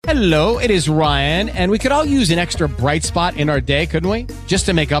Hello, it is Ryan, and we could all use an extra bright spot in our day, couldn't we? Just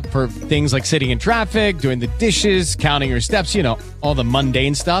to make up for things like sitting in traffic, doing the dishes, counting your steps, you know, all the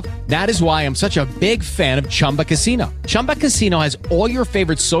mundane stuff. That is why I'm such a big fan of Chumba Casino. Chumba Casino has all your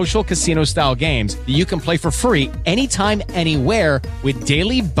favorite social casino-style games that you can play for free anytime, anywhere with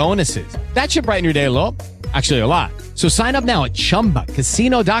daily bonuses. That should brighten your day a little. Actually, a lot. So sign up now at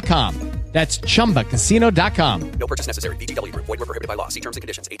ChumbaCasino.com. That's ChumbaCasino.com. No purchase necessary. VGW Group. Void where prohibited by law. See terms and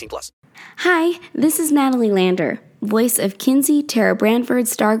conditions. 18+. Hi, this is Natalie Lander, voice of Kinsey, Tara Branford,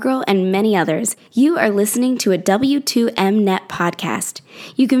 Stargirl, and many others. You are listening to a W2Mnet podcast.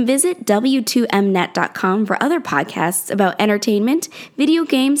 You can visit W2Mnet.com for other podcasts about entertainment, video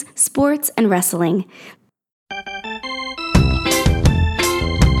games, sports, and wrestling.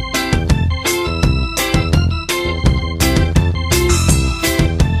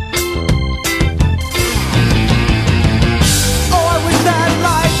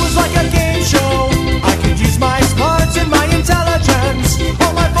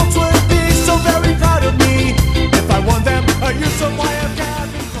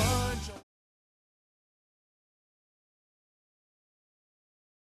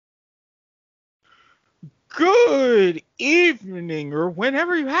 Good evening, or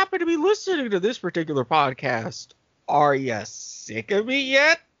whenever you happen to be listening to this particular podcast. Are you sick of me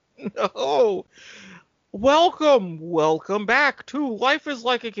yet? No. Welcome back to Life is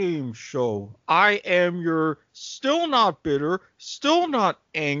Like a Game Show. I am your still not bitter, still not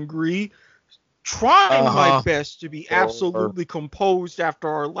angry, trying my best to be absolutely composed after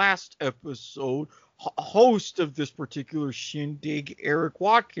our last episode, host of this particular shindig, Erik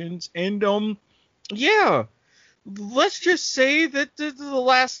Watkins, and yeah, let's just say that the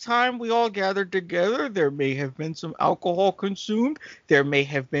last time we all gathered together, there may have been some alcohol consumed. There may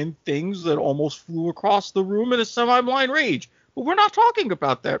have been things that almost flew across the room in a semi-blind rage. But we're not talking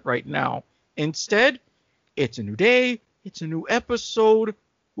about that right now. Instead, it's a new day, it's a new episode,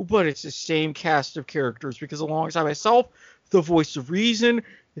 but it's the same cast of characters because alongside myself, the voice of reason,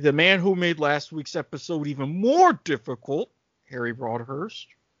 the man who made last week's episode even more difficult, Harry Broadhurst.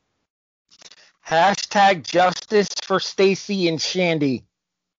 Hashtag justice for Stacy and Shandy.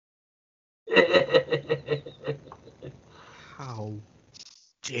 How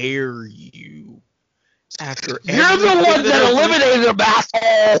dare you? After You're the one that eliminated him,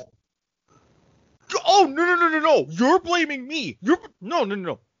 asshole! Oh, no. You're blaming me.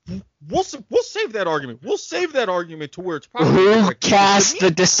 No. We'll save that argument. We'll save that argument to where it's probably Who cast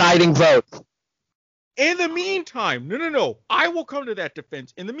the deciding vote? In the meantime, no. I will come to that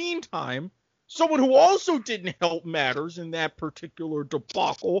defense. In the meantime, someone who also didn't help matters in that particular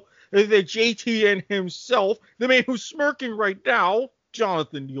debacle, the JTN himself, the man who's smirking right now,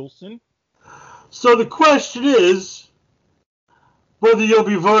 Jonathan Nielsen. So the question is whether you'll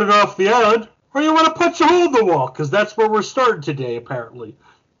be voted off the island or you want to punch a hole in the wall, because that's where we're starting today, apparently.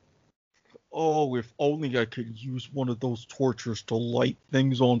 Oh, if only I could use one of those torches to light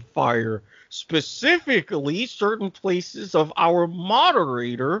things on fire. Specifically, certain places of our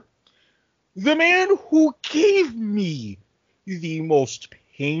moderator, the man who gave me the most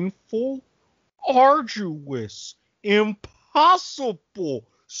painful, arduous, impossible,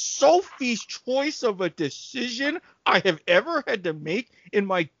 Sophie's choice of a decision I have ever had to make in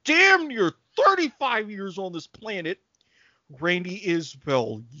my damn near 35 years on this planet, Randy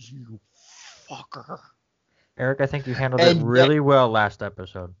Isbell, you fucker. Erik, I think you handled it really well last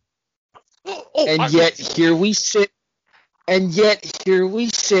episode. Yet here we sit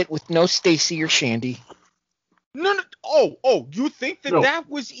with no Stacy or Shandy. No. Oh, you think that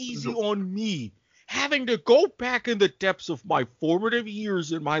was easy on me? Having to go back in the depths of my formative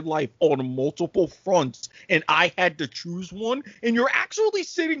years in my life on multiple fronts, and I had to choose one, and you're actually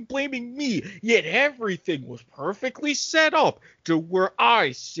sitting blaming me, yet everything was perfectly set up to where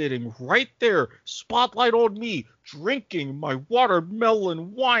I sitting right there, spotlight on me, drinking my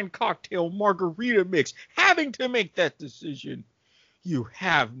watermelon wine cocktail margarita mix, having to make that decision. You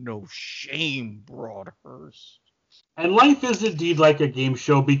have no shame, Broadhurst. And life is indeed like a game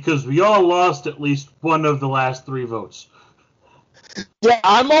show because we all lost at least one of the last 3 votes. Yeah,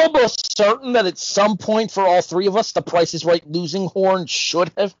 I'm almost certain that at some point for all 3 of us, the Price is Right losing horn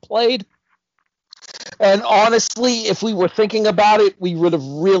should have played. And honestly, if we were thinking about it, we would have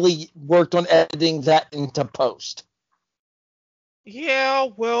really worked on editing that into post. Yeah,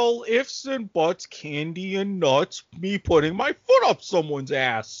 well, ifs and buts, candy and nuts, me putting my foot up someone's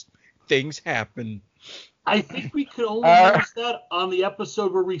ass. Things happen. I think we could only use that on the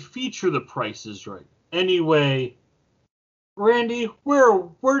episode where we feature the Price is Right. Anyway, Randy, where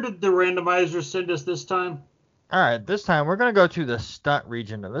did the randomizer send us this time? All right, this time we're going to go to the stunt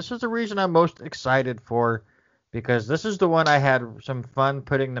region. And this is the region I'm most excited for because this is the one I had some fun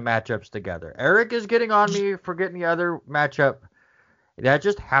putting the matchups together. Erik is getting on me for getting the other matchup. That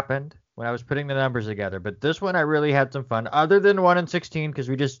just happened when I was putting the numbers together. But this one I really had some fun, other than 1 and 16 because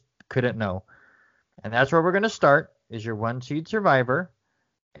we just couldn't know. And that's where we're going to start, is your 1 seed Survivor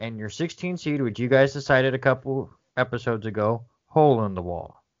and your 16 seed, which you guys decided a couple episodes ago, Hole in the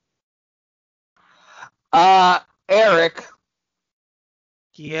Wall. Erik.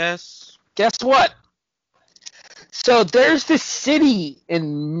 Yes. Guess what? So there's this city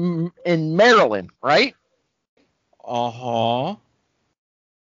in Maryland, right? Uh-huh.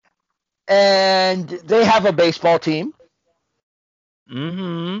 And they have a baseball team.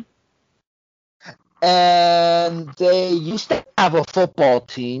 Mm-hmm. And they used to have a football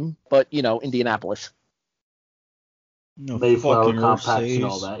team, but, Indianapolis. No Mayflower fucking compacts and Earth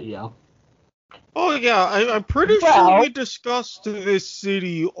all says. that, yeah. Oh, yeah, I'm pretty sure we discussed this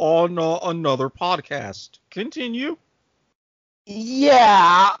city on another podcast. Continue.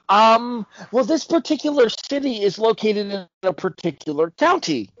 Yeah. Well, this particular city is located in a particular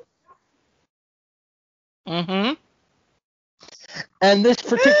county. Mm-hmm. And this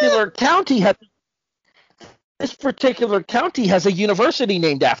particular county has a university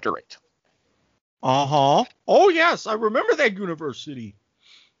named after it. Uh-huh. Oh, yes, I remember that university.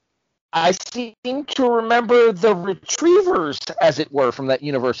 I seem to remember the retrievers, as it were, from that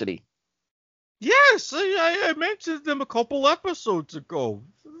university. Yes, I mentioned them a couple episodes ago.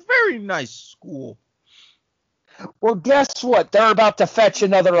 Very nice school. Well, guess what? They're about to fetch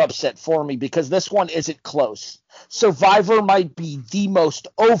another upset for me because this one isn't close. Survivor might be the most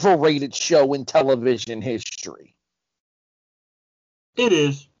overrated show in television history. It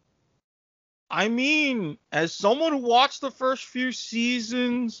is. I mean, as someone who watched the first few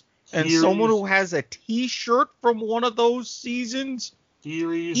seasons and Series. someone who has a t-shirt from one of those seasons,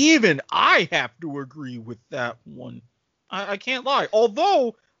 Series. even I have to agree with that one. I can't lie.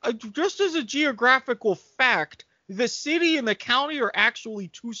 Although, just as a geographical fact, the city and the county are actually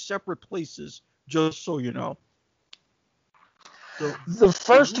two separate places, just so you know. So, The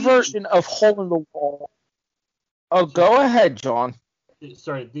first version of Hole in the Wall. Oh, go ahead, John.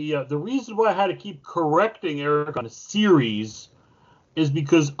 sorry, the reason why I had to keep correcting Erik on a series is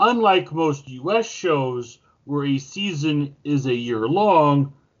because unlike most U.S. shows where a season is a year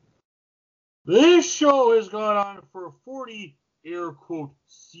long, this show has gone on for 40 air quote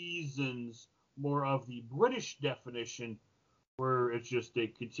seasons, more of the British definition, where it's just a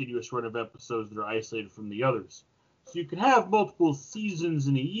continuous run of episodes that are isolated from the others. So you can have multiple seasons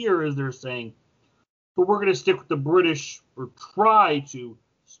in a year, as they're saying, but we're going to stick with the British, or try to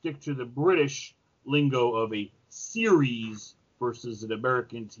stick to the British lingo of a series versus an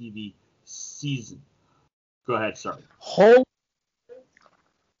American TV season. Go ahead, sorry. Hole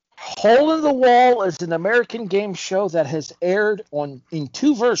in the Wall is an American game show that has aired in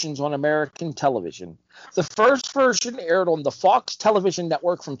 2 versions on American television. The first version aired on the Fox television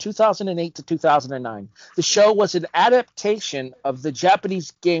network from 2008 to 2009. The show was an adaptation of the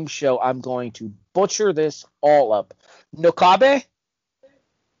Japanese game show. I'm going to butcher this all up. Nokabe?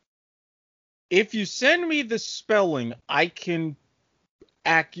 If you send me the spelling, I can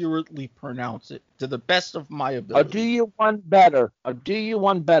accurately pronounce it to the best of my ability. I'll do you one better.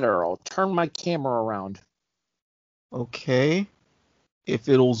 I'll turn my camera around. Okay. If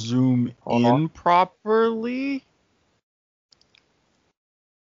it'll zoom in properly.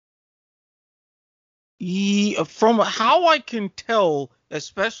 From how I can tell,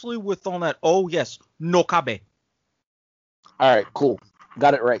 especially with on that, oh yes, Nokabe. All right, cool.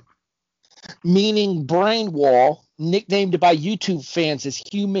 Got it right. Meaning brain wall, nicknamed by YouTube fans as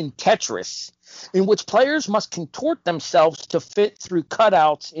human Tetris, in which players must contort themselves to fit through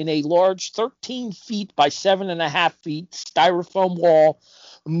cutouts in a large 13 feet by 7.5 feet styrofoam wall,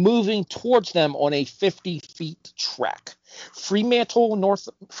 moving towards them on a 50 feet track. Fremantle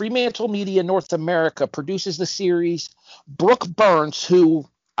Media North America produces the series. Brooke Burns, who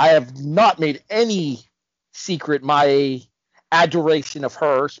I have not made any secret my adoration of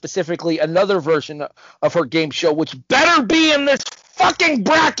her, specifically another version of her game show, which better be in this fucking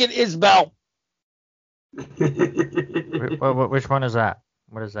bracket, Isbel. Which one is that?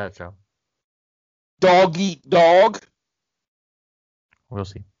 What is that show? Dog Eat Dog. We'll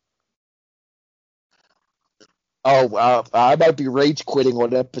see. Oh, I might be rage quitting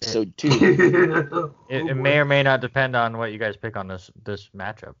on episode 2. It may or may not depend on what you guys pick on this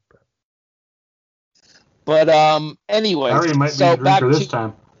matchup. But anyway, Harry might so be a back drinker to this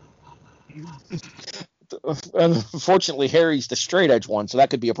time. Unfortunately, Harry's the straight edge one, so that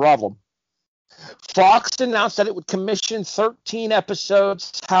could be a problem. Fox announced that it would commission 13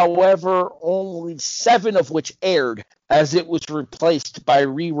 episodes, however, only 7 of which aired, as it was replaced by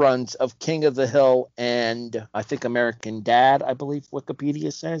reruns of King of the Hill and I think American Dad, I believe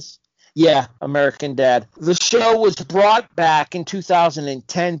Wikipedia says. Yeah, American Dad. The show was brought back in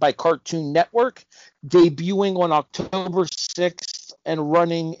 2010 by Cartoon Network, debuting on October 6th and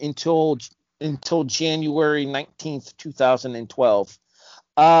running until January 19th, 2012.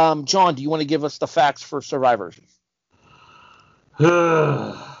 John, do you want to give us the facts for Survivor?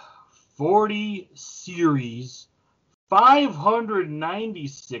 40 series,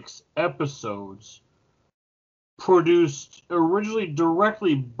 596 episodes, produced originally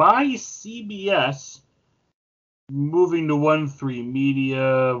directly by CBS, moving to 1-3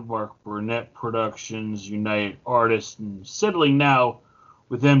 Media, Mark Burnett Productions, United Artists, and settling now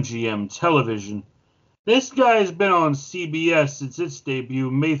with MGM Television. This guy's been on CBS since its debut,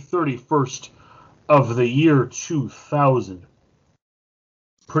 May 31st of the year 2000.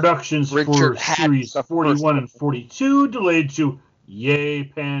 Productions for series 41 and 42 delayed to yay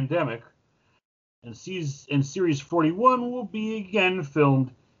pandemic. And series 41 will be again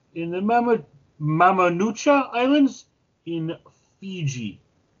filmed in the Mamanucha Islands in Fiji.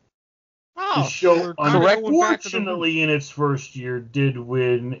 The show, unfortunately, in its first year, did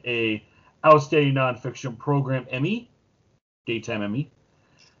win a Outstanding Nonfiction Program Emmy, Daytime Emmy,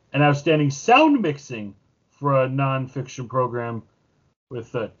 and Outstanding Sound Mixing for a Nonfiction Program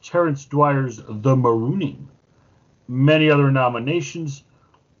with Terrence Dwyer's The Marooning. Many other nominations,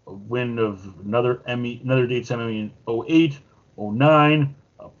 a win of another Daytime Emmy in 08, 09,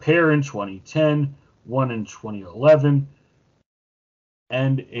 a pair in 2010, one in 2011,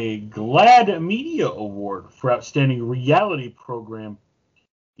 and a GLAAD Media Award for Outstanding Reality Program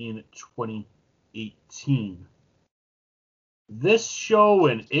in 2018. This show,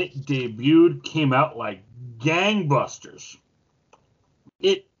 when it debuted, came out like gangbusters.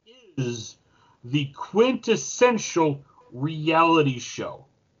 It is the quintessential reality show,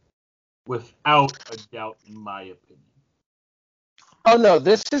 without a doubt, in my opinion. Oh no,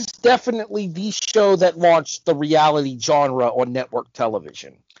 this is definitely the show that launched the reality genre on network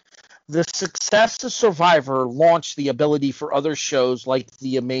television. The success of Survivor launched the ability for other shows like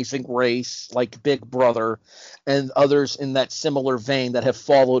The Amazing Race, like Big Brother, and others in that similar vein that have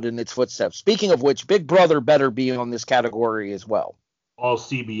followed in its footsteps. Speaking of which, Big Brother better be on this category as well. All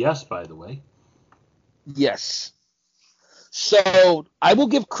CBS, by the way. Yes. So I will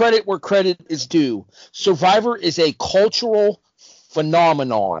give credit where credit is due. Survivor is a cultural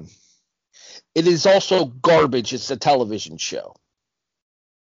phenomenon. It is also garbage. It's a television show.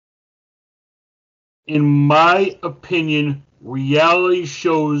 In my opinion, reality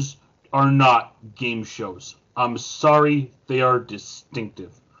shows are not game shows. I'm sorry, they are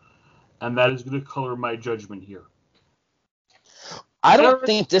distinctive. And that is going to color my judgment here. I don't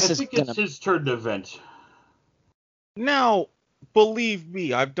think this is going to... I think it's his turn to vent. Now, believe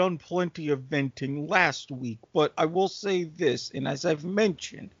me, I've done plenty of venting last week, but I will say this, and as I've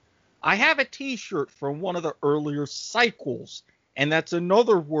mentioned, I have a t-shirt from one of the earlier cycles, and that's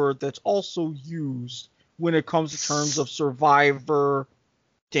another word that's also used when it comes to terms of Survivor,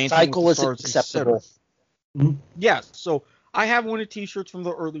 Cycle is acceptable. Yes, so I have one of the t-shirts from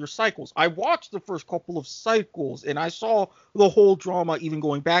the earlier cycles. I watched the first couple of cycles, and I saw the whole drama even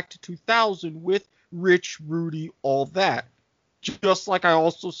going back to 2000 with Rich, Rudy, all that. Just like I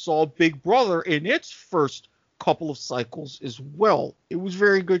also saw Big Brother in its first couple of cycles as well. It was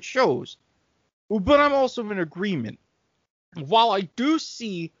very good shows. But I'm also in agreement. While I do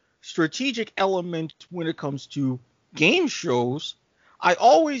see strategic elements when it comes to game shows, I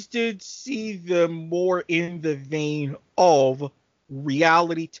always did see them more in the vein of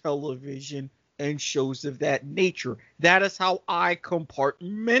reality television and shows of that nature. That is how I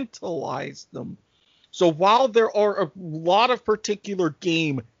compartmentalize them. So while there are a lot of particular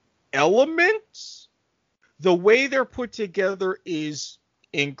game elements, the way they're put together is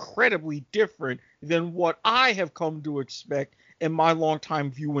incredibly different than what I have come to expect in my longtime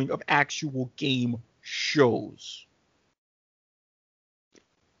viewing of actual game shows.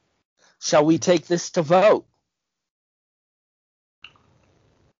 Shall we take this to vote?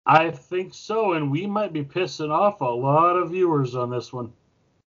 I think so, and we might be pissing off a lot of viewers on this one.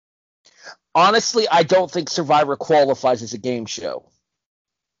 Honestly, I don't think Survivor qualifies as a game show.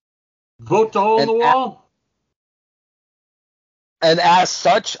 Vote to hole in the wall? And as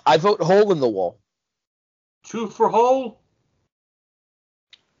such, I vote hole in the wall. 2 for hole?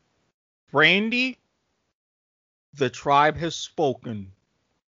 Brandy, the tribe has spoken.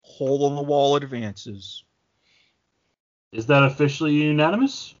 Hole in the wall advances. Is that officially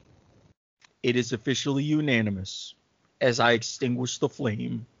unanimous? It is officially unanimous as I extinguish the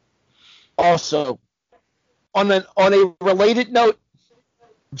flame. Also, on a related note,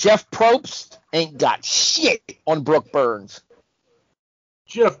 Jeff Probst ain't got shit on Brooke Burns.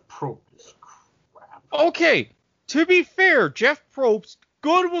 Jeff Probst is crap. Okay, to be fair, Jeff Probst,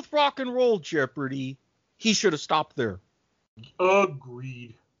 good with Rock and Roll Jeopardy. He should have stopped there.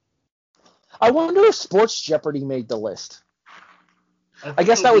 Agreed. I wonder if Sports Jeopardy made the list. I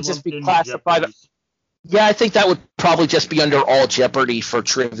guess that would just be classified. Yeah, I think that would probably just be under All Jeopardy for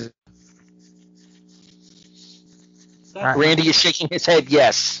trivia. Randy is shaking his head.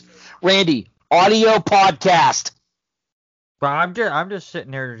 Yes, Randy, audio podcast. But I'm just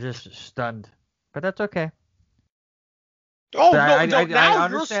sitting here just stunned. But that's okay. Oh, but no, now I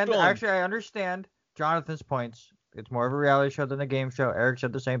understand. You're stunned. Actually, I understand Jonathan's points. It's more of a reality show than a game show. Eric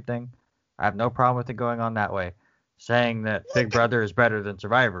said the same thing. I have no problem with it going on that way. Saying that Big Brother is better than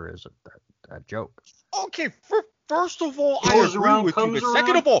Survivor is a joke. Okay, first of all, I agree with you. But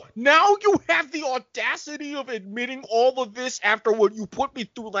second of all, now you have the audacity of admitting all of this after what you put me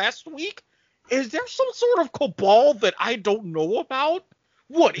through last week? Is there some sort of cabal that I don't know about?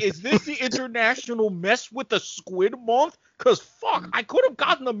 What, is this the international mess with the squid month? Because, fuck, I could have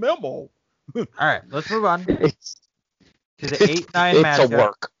gotten the memo. All right, let's move on to the 8-9 matchup. It's a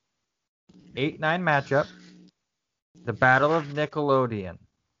work. 8-9 matchup. The Battle of Nickelodeon.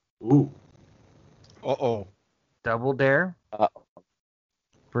 Ooh. Uh-oh. Double Dare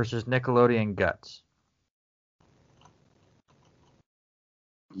versus Nickelodeon Guts.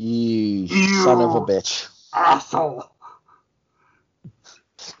 You son of a bitch. Asshole.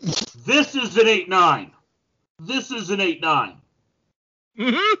 This is an 8-9. This is an 8-9.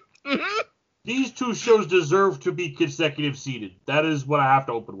 These two shows deserve to be consecutive seeded. That is what I have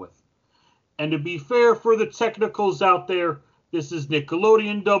to open with. And to be fair for the technicals out there, this is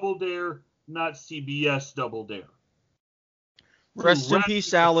Nickelodeon Double Dare, not CBS Double Dare. Rest in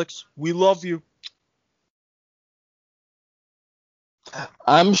peace, Alex. We love you.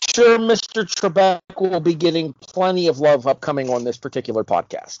 I'm sure Mr. Trebek will be getting plenty of love upcoming on this particular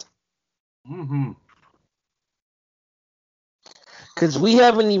podcast. Mm-hmm. Because we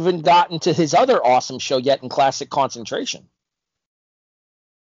haven't even gotten to his other awesome show yet in Classic Concentration.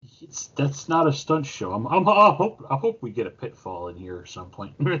 That's not a stunt show. I hope we get a pitfall in here at some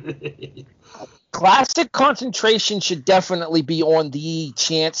point. Classic Concentration should definitely be on the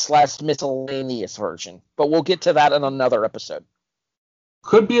chance/miscellaneous version, but we'll get to that in another episode.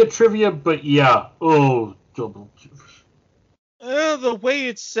 Could be a trivia, but yeah. Oh, double. The way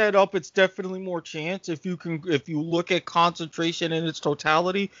it's set up, it's definitely more chance if you look at Concentration in its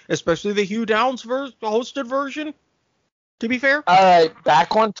totality, especially the Hugh Downs hosted version. To be fair. All right,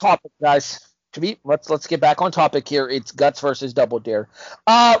 back on topic, guys. Let's get back on topic here. It's Guts versus Double Dare.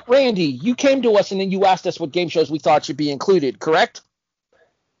 Randy, you came to us and then you asked us what game shows we thought should be included, correct?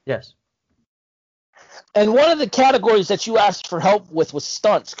 Yes. And one of the categories that you asked for help with was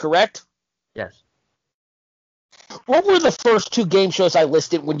stunts, correct? Yes. What were the first two game shows I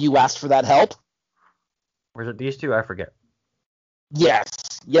listed when you asked for that help? Was it these two? I forget. Yes,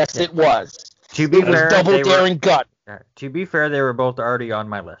 it was. To be fair, Double Dare and Gut. To be fair, they were both already on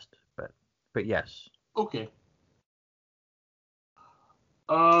my list, but yes. Okay.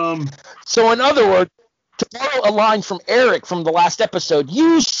 So in other words, to borrow a line from Erik from the last episode,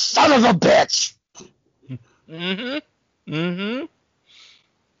 you son of a bitch.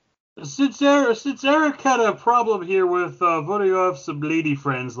 Since Erik had a problem here with voting off some lady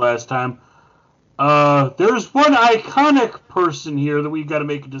friends last time, there's one iconic person here that we've got to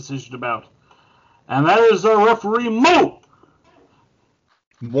make a decision about. And that is our referee, Mo.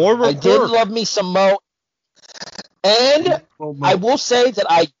 More report. I did love me some Mo. And I will say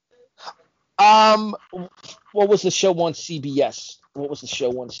that what was the show on CBS? What was the show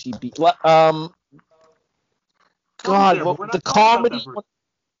on CBS? The comedy.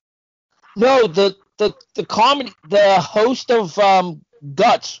 No, the comedy. The host of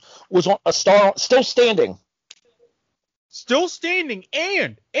Guts was on a star, still standing. Still standing,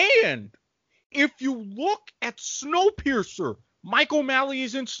 and if you look at Snowpiercer, Mike O'Malley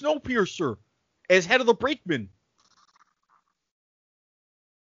is in Snowpiercer as head of the Brakemen.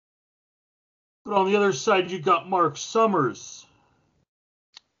 But on the other side, you got Mark Summers.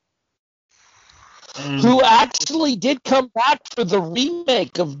 Who actually did come back for the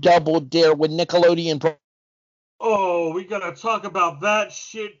remake of Double Dare when Nickelodeon. Oh, we gotta talk about that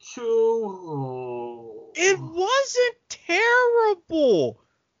shit too. Oh. It wasn't terrible.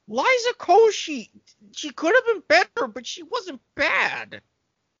 Liza Koshy, she could have been better, but she wasn't bad.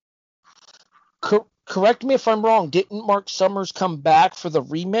 correct me if I'm wrong, didn't Mark Summers come back for the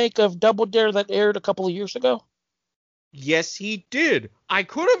remake of Double Dare that aired a couple of years ago? Yes, he did. I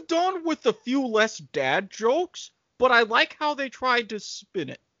could have done with a few less dad jokes, but I like how they tried to spin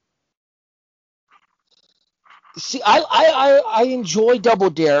it. See, I enjoy Double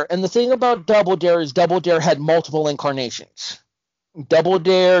Dare, and the thing about Double Dare is Double Dare had multiple incarnations. Double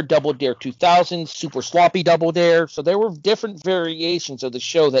Dare 2000, Super Sloppy Double Dare. So there were different variations of the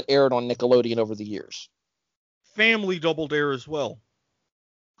show that aired on Nickelodeon over the years. Family Double Dare as well.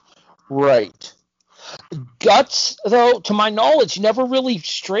 Right. Guts, though, to my knowledge, never really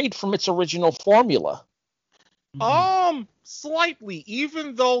strayed from its original formula. Slightly,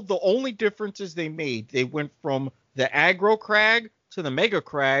 even though the only differences they made, they went from the aggro crag to the mega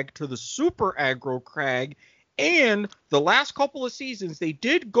crag to the super aggro crag, and the last couple of seasons they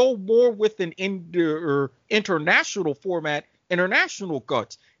did go more with an international format, International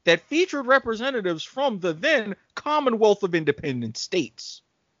Guts, that featured representatives from the then Commonwealth of Independent States.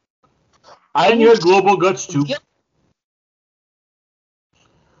 And you had Global Guts too. Yep.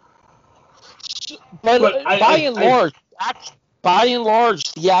 But by and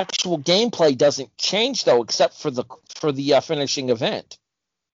large, the actual gameplay doesn't change though, except for the finishing event.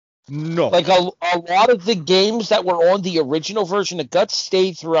 No, like a lot of the games that were on the original version of Guts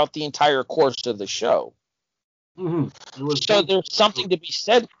stayed throughout the entire course of the show. Mm-hmm. So there's something to be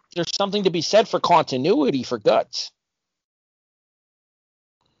said. There's something to be said for continuity for Guts.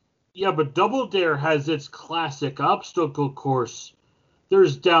 Yeah, but Double Dare has its classic obstacle course.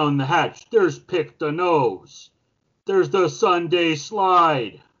 There's Down the Hatch. There's Pick the Nose. There's the Sunday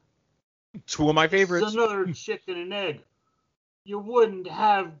Slide. Two of my favorites. It's another chicken and egg. You wouldn't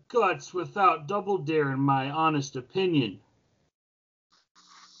have Guts without Double Dare, in my honest opinion.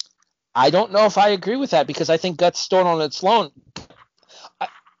 I don't know if I agree with that because I think Guts stood on its own.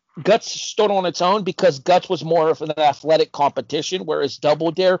 Guts stood on its own because Guts was more of an athletic competition, whereas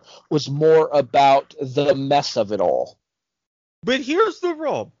Double Dare was more about the mess of it all. But here's the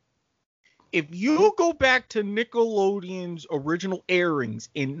rub. If you go back to Nickelodeon's original airings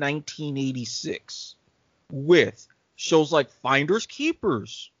in 1986 with shows like Finders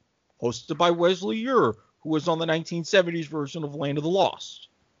Keepers, hosted by Wesley Ure, who was on the 1970s version of Land of the Lost,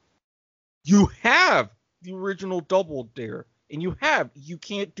 you have the original Double Dare, and you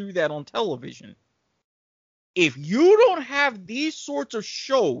can't do that on television. If you don't have these sorts of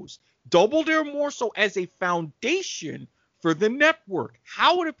shows, Double Dare more so as a foundation for the network,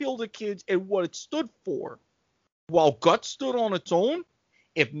 how it appealed to kids and what it stood for, while Guts stood on its own,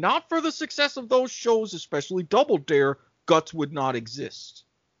 if not for the success of those shows, especially Double Dare, Guts would not exist.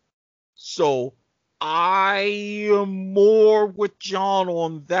 So I am more with John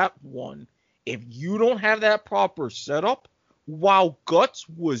on that one. If you don't have that proper setup, while Guts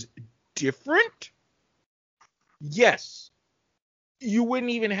was different, yes, you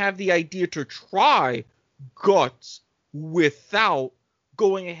wouldn't even have the idea to try Guts without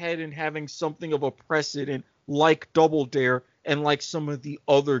going ahead and having something of a precedent like Double Dare and like some of the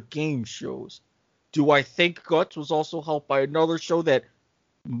other game shows. Do I think Guts was also helped by another show that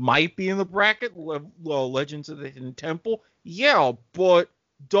might be in the bracket, Legends of the Hidden Temple? Yeah, but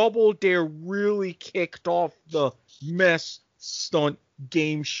Double Dare really kicked off the mess stunt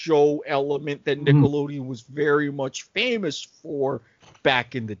game show element that Nickelodeon was very much famous for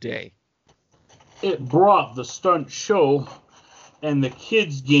back in the day. It brought the stunt show and the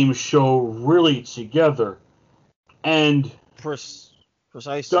kids game show really together. And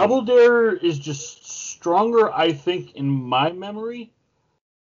precisely. Double Dare is just stronger, I think, in my memory.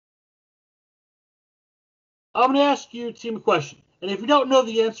 I'm going to ask you, team, a question. And if you don't know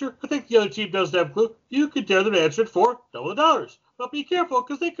the answer, I think the other team doesn't have a clue. You could dare them to answer it for double the dollars. But be careful,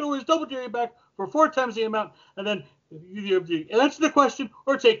 because they can always double dare you back for 4 times the amount, and then you answer the question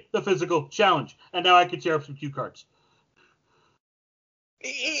or take the physical challenge. And now I can tear up some cue cards.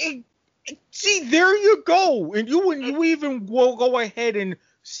 See, there you go. And you even will go ahead and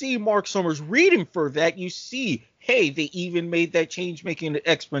see Mark Summers' reading for that. You see, hey, they even made that change, making it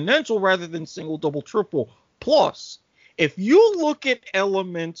exponential rather than single, double, triple. Plus, if you look at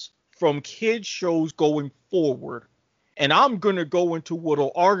elements from kids shows going forward, and I'm going to go into what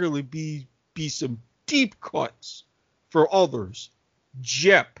will arguably be some deep cuts for others,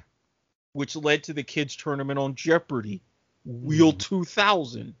 Jep, which led to the kids tournament on Jeopardy, Wheel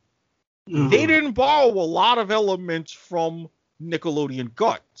 2000. They didn't borrow a lot of elements from Nickelodeon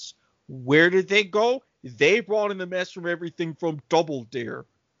Guts. Where did they go? They brought in the mess from everything from Double Dare.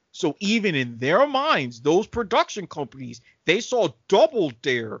 So even in their minds, those production companies, they saw Double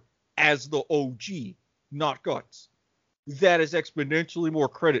Dare as the OG, not Guts. That is exponentially more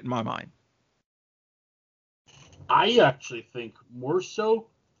credit in my mind. I actually think more so,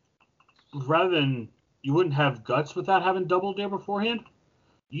 rather than you wouldn't have Guts without having Double Dare beforehand,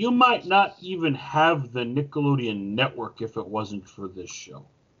 you might not even have the Nickelodeon network if it wasn't for this show.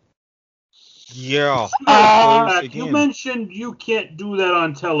 Yeah. You mentioned you can't do that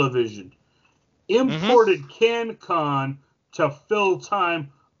on television. Imported CanCon to fill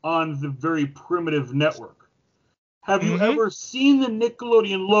time on the very primitive network. Have you ever seen the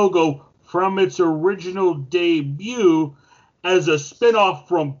Nickelodeon logo from its original debut as a spinoff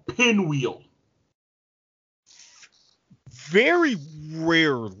from Pinwheel? Very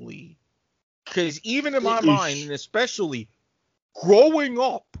rarely. Because even in my mind, and especially growing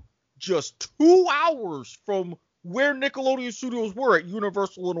up just 2 hours from where Nickelodeon Studios were at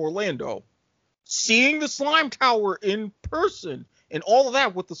Universal in Orlando, seeing the Slime Tower in person and all of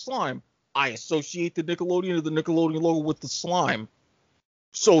that with the slime, I associate the Nickelodeon or the Nickelodeon logo with the slime.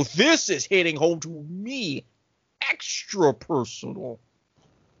 So this is hitting home to me extra personal.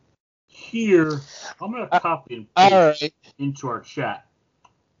 Here, I'm going to copy and paste into our chat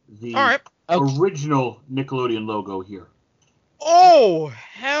the original Nickelodeon logo here. Oh,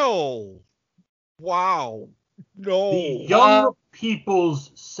 hell. Wow. No. The Young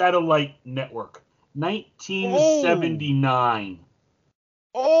People's Satellite Network, 1979.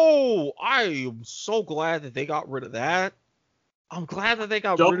 Oh, I am so glad that they got rid of that. I'm glad that they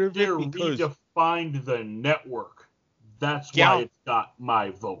got rid of it because redefined the network. That's why it's got my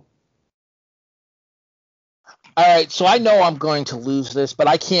vote. All right, so I know I'm going to lose this, but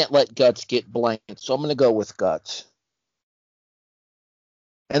I can't let Guts get blanked, so I'm going to go with Guts.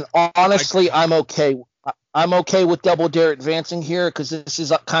 And honestly, I'm okay. I'm okay with Double Dare advancing here because this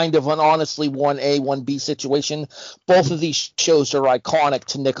is a kind of an honestly 1A, 1B situation. Both of these shows are iconic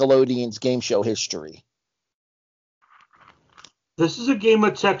to Nickelodeon's game show history. This is a game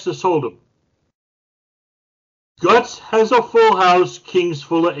of Texas Hold'em. Guts has a full house, kings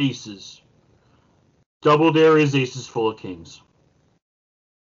full of aces. Double Dare is aces full of kings.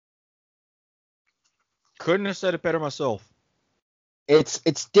 Couldn't have said it better myself.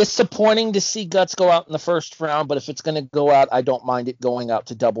 It's disappointing to see Guts go out in the first round, but if it's going to go out, I don't mind it going out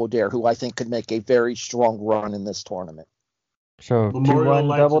to Double Dare, who I think could make a very strong run in this tournament. So Memorial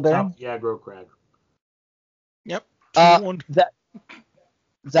 2-1 Double Dare? Top the aggro crag. Yep. 2-1.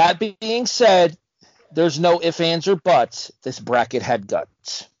 That being said, there's no ifs, ands, or buts. This bracket had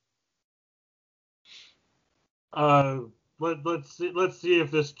Guts. Let's see if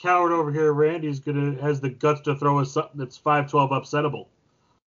this coward over here, Randy's has the guts to throw us something that's 5-12 upsettable.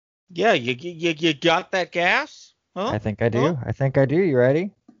 Yeah, you got that gas? Huh? I think I do. You ready?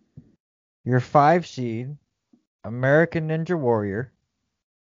 Your 5 seed, American Ninja Warrior.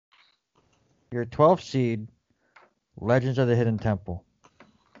 Your 12 seed, Legends of the Hidden Temple.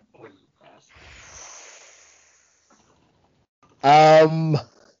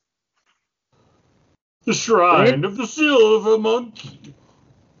 The Shrine of the Silver Monkey.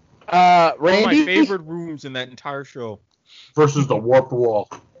 Randy? One of my favorite rooms in that entire show. Versus the Warped Wall.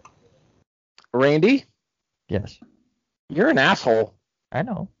 Randy? Yes. You're an asshole. I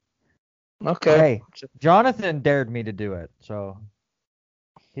know. Okay. Hey, Jonathan dared me to do it, so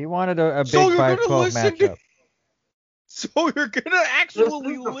he wanted a big 5-12 matchup. So you're going to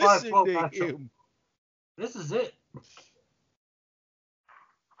actually listen to him. This is it.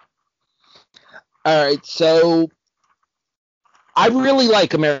 All right, so I really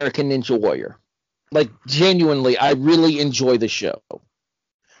like American Ninja Warrior. Like, genuinely, I really enjoy the show.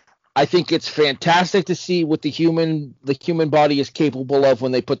 I think it's fantastic to see what the human body is capable of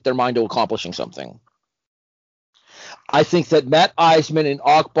when they put their mind to accomplishing something. I think that Matt Eisman and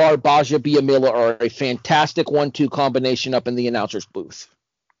Akbar Baja Biamila are a fantastic 1-2 combination up in the announcer's booth.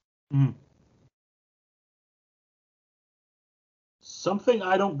 Mm. Something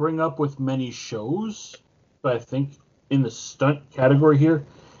I don't bring up with many shows, but I think in the stunt category here,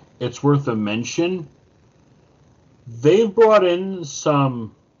 it's worth a mention. They've brought in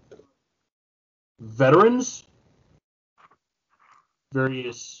some veterans,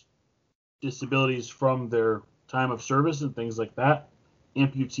 various disabilities from their time of service and things like that,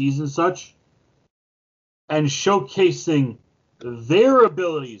 amputees and such, and showcasing their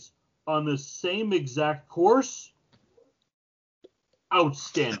abilities on the same exact course.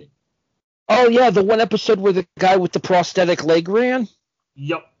 Outstanding. Oh, yeah, the one episode where the guy with the prosthetic leg ran?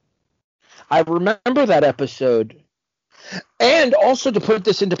 Yep. I remember that episode. And also to put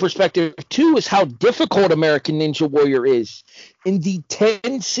this into perspective, too, is how difficult American Ninja Warrior is. In the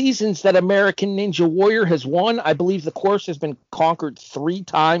 10 seasons that American Ninja Warrior has won, I believe the course has been conquered 3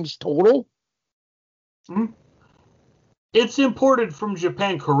 times total. It's imported from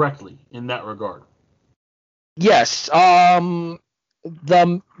Japan correctly in that regard. Yes. The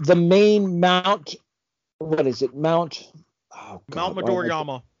main Mount. What is it? Mount. Oh God. Mount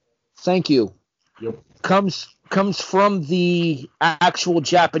Midoriyama. Thank you. Yep. Comes from the actual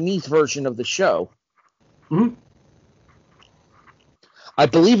Japanese version of the show. Mm-hmm. I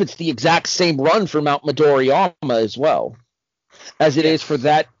believe it's the exact same run for Mount Midoriyama as well, as it is for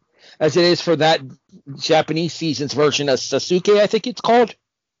that Japanese season's version of Sasuke. I think it's called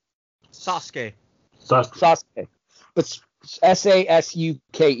Sasuke. Sasuke, but Sasuke.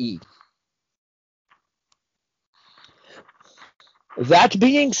 That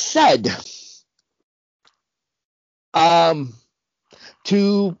being said,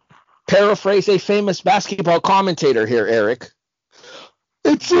 to paraphrase a famous basketball commentator here, Erik,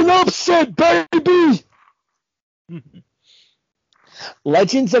 it's an upset, baby.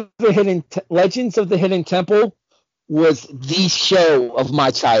 Legends of the Hidden Temple was the show of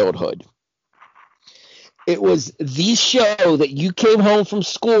my childhood. It was the show that you came home from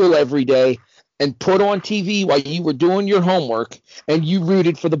school every day and put on TV while you were doing your homework, and you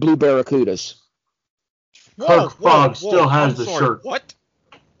rooted for the Blue Barracudas. Kirk Fogg still has the shirt.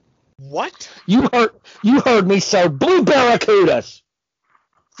 What? You heard me, sir. Blue Barracudas.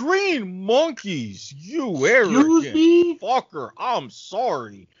 Green monkeys. You arrogant Excuse me? fucker. I'm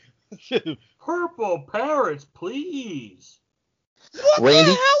sorry. Purple parrots, please. What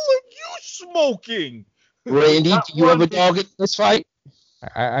Randy? the hell are you smoking? Randy, do you have a dog in this fight?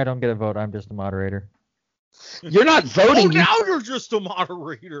 I don't get a vote. I'm just a moderator. You're not voting. Oh, now you're just a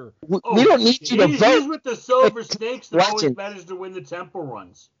moderator. We don't need you to vote. He's with the Silver Snakes that always Legend. manage to win the temple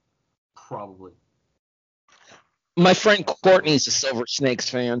runs. Probably. My friend Courtney's a Silver Snakes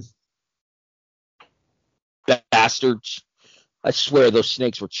fan. Bastards. I swear those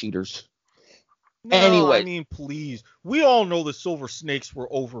snakes were cheaters. No, Anyway. I mean, please. We all know the Silver Snakes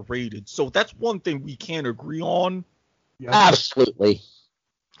were overrated, so that's one thing we can't agree on. Yep. Absolutely.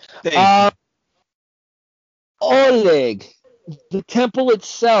 Thank Oleg, the temple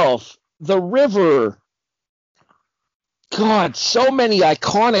itself, the river. God, so many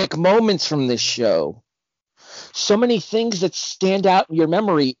iconic moments from this show. So many things that stand out in your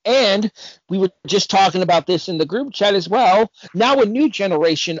memory. And we were just talking about this in the group chat as well. Now a new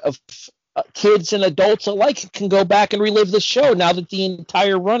generation of kids and adults alike can go back and relive the show now that the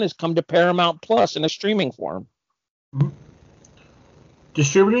entire run has come to Paramount Plus in a streaming form. Mm-hmm.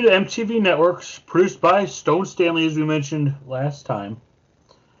 Distributed to MTV Networks, produced by Stone Stanley, as we mentioned last time.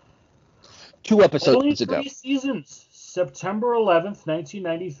 2 episodes Only ago. 3 seasons. September 11th,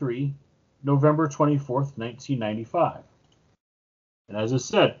 1993, November 24th, 1995. And as I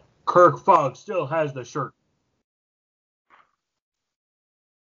said, Kirk Fogg still has the shirt.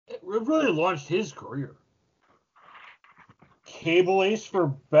 It really launched his career. Cable Ace for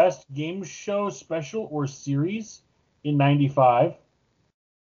Best Game Show Special or Series in 95.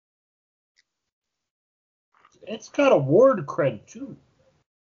 It's got award credit, too.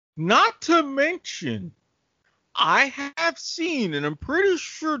 Not to mention, I have seen, and I'm pretty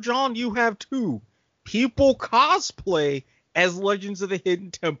sure, John, you have too, people cosplay as Legends of the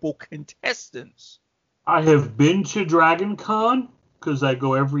Hidden Temple contestants. I have been to Dragon Con, because I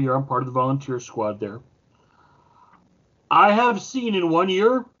go every year. I'm part of the volunteer squad there. I have seen in 1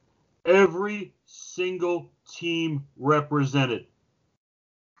 year every single team represented.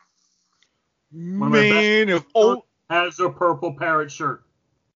 Man, if has a purple parrot shirt.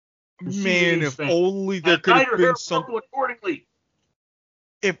 only there could have been something. Accordingly.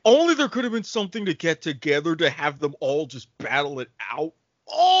 If only there could have been something to get together to have them all just battle it out.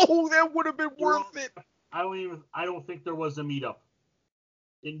 Oh, that would have been worth it. I don't think there was a meetup.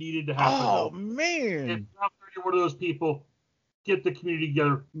 It needed to happen. Oh, though. man. If you're one of those people, get the community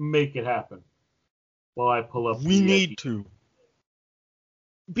together, make it happen. While I pull up. We need to.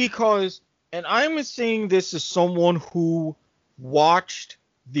 Because, and I'm saying this as someone who watched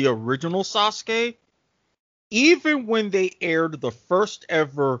the original Sasuke, even when they aired the first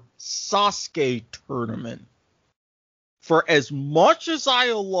ever Sasuke tournament, for as much as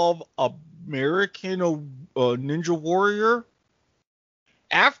I love American Ninja Warrior,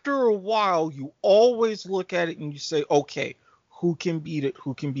 after a while, you always look at it and you say, okay, who can beat it?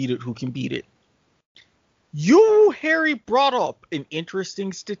 Who can beat it? Who can beat it? You, Harry, brought up an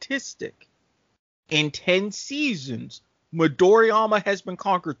interesting statistic. In 10 seasons, Midoriyama has been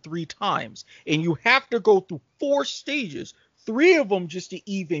conquered 3 times, and you have to go through 4 stages, 3 of them just to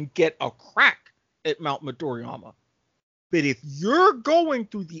even get a crack at Mount Midoriyama. But if you're going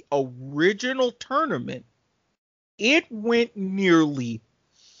through the original tournament, it went nearly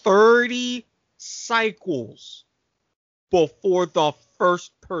 30 cycles before the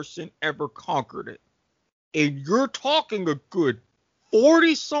first person ever conquered it. And you're talking a good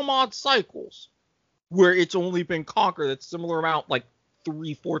 40 some odd cycles where it's only been conquered that similar amount like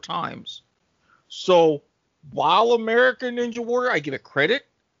 3-4 times. So while American Ninja Warrior, I give it credit,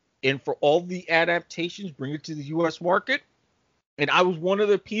 and for all the adaptations, bring it to the U.S. market. And I was one of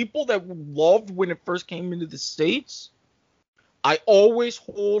the people that loved when it first came into the States. I always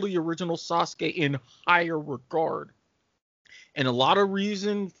hold the original Sasuke in higher regard. And a lot of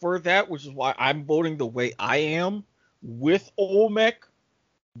reason for that, which is why I'm voting the way I am, with Olmec,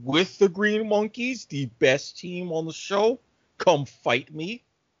 with the Green Monkeys, the best team on the show, come fight me.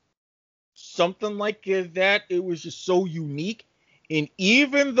 Something like that, it was just so unique. And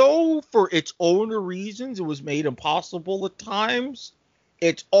even though for its own reasons it was made impossible at times,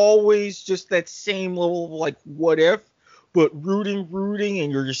 it's always just that same level of like what if, but rooting,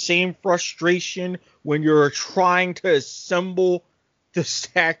 and your same frustration when you're trying to assemble the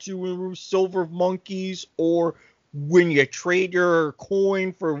statue in Silver Monkeys, or when you trade your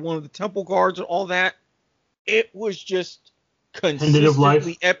coin for one of the temple guards and all that. It was just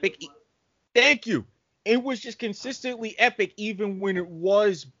consistently epic. Thank you. It was just consistently epic even when it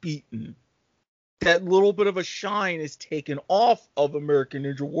was beaten. That little bit of a shine is taken off of American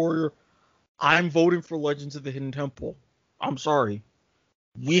Ninja Warrior. I'm voting for Legends of the Hidden Temple. I'm sorry.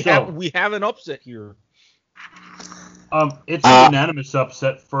 We have an upset here. It's a unanimous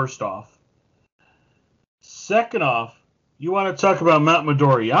upset, first off. Second off, you want to talk about Mount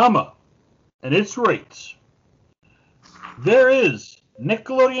Midoriyama and its rates. There is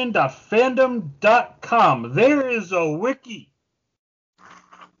Nickelodeon.fandom.com. There is a wiki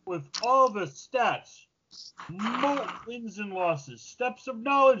with all the stats. Wins and losses. Steps of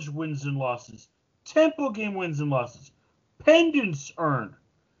Knowledge wins and losses. Temple Game wins and losses. Pendants earned.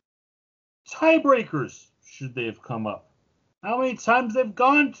 Tiebreakers, should they have come up. How many times they've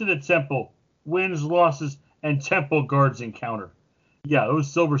gone to the temple. Wins, losses, and temple guards encounter. Yeah,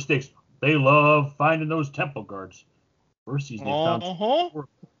 those silver stakes. They love finding those temple guards. First season they found.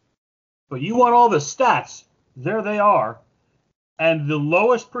 But you want all the stats. There they are. And the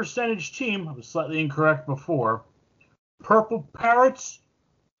lowest percentage team, I was slightly incorrect before, Purple Parrots,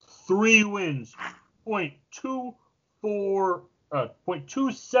 3 wins.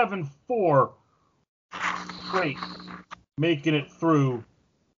 0.274 rate, making it through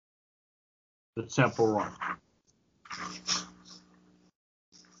the temple run.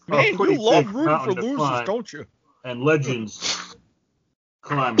 Man, you love rooting for losers, don't you? And Legends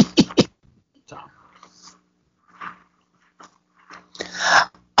climbing top.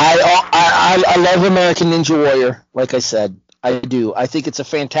 I love American Ninja Warrior, like I said. I do. I think it's a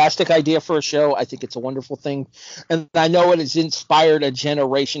fantastic idea for a show. I think it's a wonderful thing. And I know it has inspired a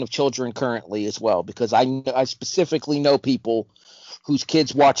generation of children currently as well, because I specifically know people whose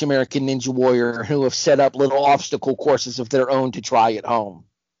kids watch American Ninja Warrior who have set up little obstacle courses of their own to try at home.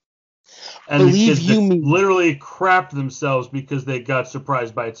 And believe you me, literally crapped themselves because they got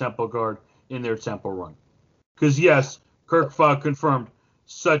surprised by a temple guard in their temple run. Because, yes, Kirk Fogg confirmed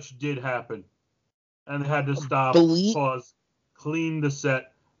such did happen. And they had to stop, pause, clean the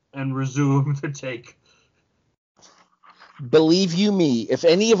set, and resume the take. Believe you me, if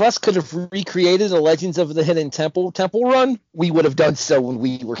any of us could have recreated a Legends of the Hidden Temple run, we would have done so when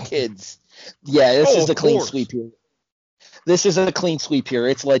we were kids. Yeah, this is a clean sweep here. This is a clean sweep here.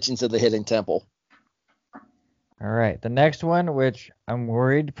 It's Legends of the Hidden Temple. All right, the next one, which I'm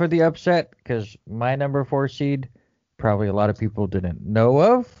worried for the upset, because my number 4 seed, probably a lot of people didn't know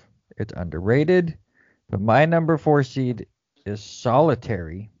of. It's underrated. But my number 4 seed is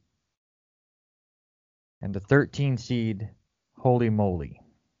Solitary. And the 13 seed, Holy Moly.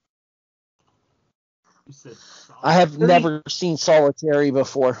 I have never seen Solitary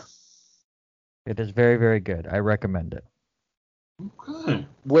before. It is very, very good. I recommend it. Okay.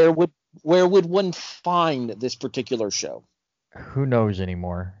 Where would one find this particular show? Who knows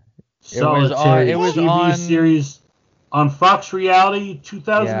anymore? Solitary. It was TV on series on Fox Reality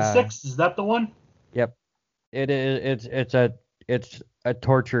 2006. Yeah. Is that the one? Yep. It is. It's a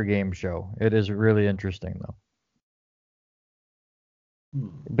torture game show. It is really interesting though.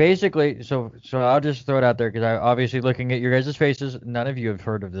 Basically, so I'll just throw it out there because I obviously looking at your guys' faces, none of you have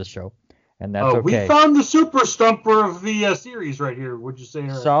heard of this show. And that's okay. We found the super stumper of the series right here. Would you say?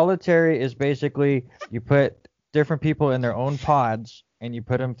 Solitary is basically you put different people in their own pods and you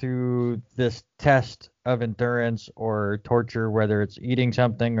put them through this test of endurance or torture, whether it's eating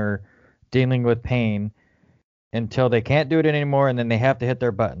something or dealing with pain, until they can't do it anymore, and then they have to hit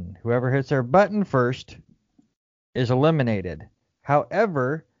their button. Whoever hits their button first is eliminated.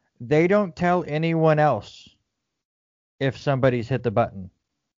 However, they don't tell anyone else if somebody's hit the button.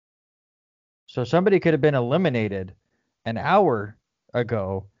 So somebody could have been eliminated an hour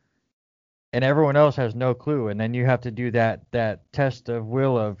ago, and everyone else has no clue. And then you have to do that test of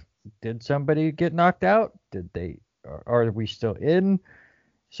will of, did somebody get knocked out? Did they? Are we still in?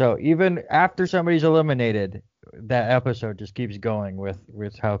 So even after somebody's eliminated, that episode just keeps going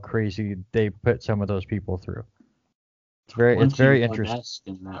with how crazy they put some of those people through. It's very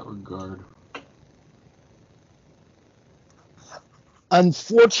interesting in that regard.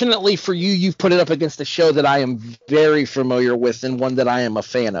 Unfortunately for you, you've put it up against a show that I am very familiar with and one that I am a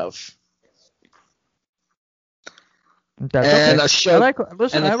fan of. That's and okay. a show.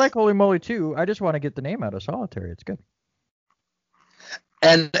 I like Holy Moly too. I just want to get the name out of Solitary. It's good.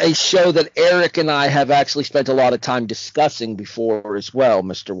 And a show that Erik and I have actually spent a lot of time discussing before as well,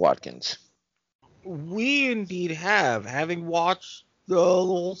 Mr. Watkins. We indeed have. Having watched the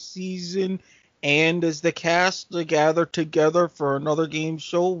whole season and as the cast gather together for another game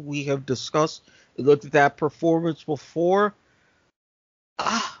show, we have looked at that performance before.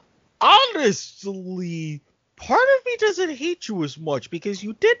 Honestly, part of me doesn't hate you as much because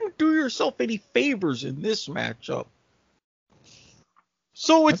you didn't do yourself any favors in this matchup.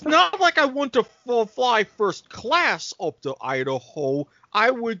 So it's not like I want to fly first class up to Idaho.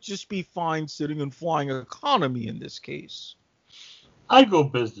 I would just be fine sitting in flying economy in this case. I'd go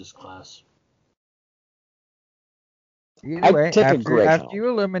business class. Either way, after you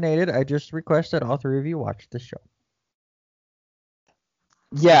eliminated, I just request that all three of you watch the show.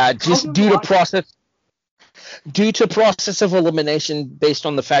 Yeah, just due to process of elimination, based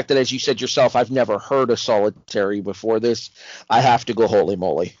on the fact that, as you said yourself, I've never heard of Solitary before this, I have to go Holy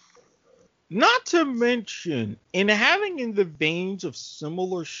Moly. Not to mention, in having in the veins of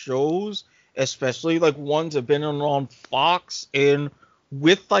similar shows, especially like ones that have been on Fox, and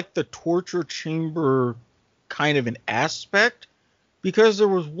with like the torture chamber kind of an aspect, because there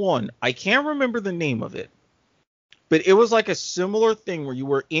was one, I can't remember the name of it, but it was like a similar thing where you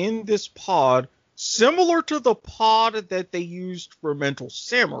were in this pod, similar to the pod that they used for Mental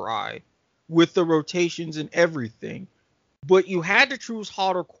Samurai, with the rotations and everything, but you had to choose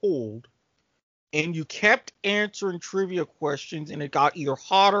hot or cold, and you kept answering trivia questions, and it got either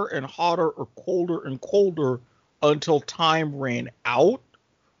hotter and hotter or colder and colder until time ran out,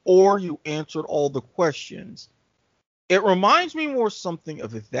 or you answered all the questions. It reminds me more something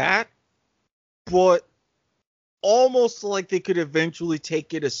of that, but almost like they could eventually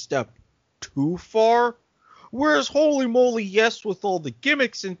take it a step too far. Whereas Holy Moly, yes, with all the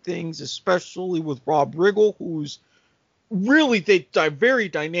gimmicks and things, especially with Rob Riggle, who's really very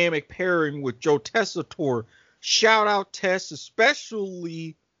dynamic pairing with Joe Tessitore. Shout out Tess,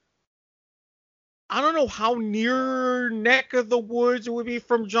 especially. I don't know how near neck of the woods it would be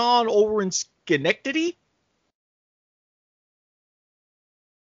from John, over in Schenectady.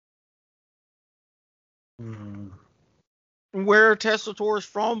 Where Tessitore is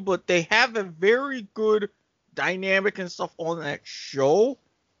from, but they have a very good dynamic and stuff on that show,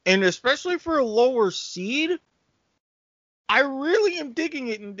 and especially for a lower seed, I really am digging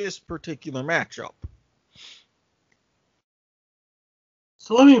it in this particular matchup.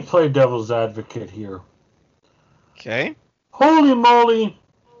 So let me play devil's advocate here. Okay. Holy Moly,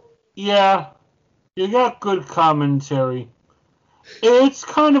 yeah, you got good commentary. It's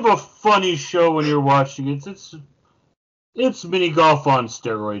kind of a funny show when you're watching it. It's mini golf on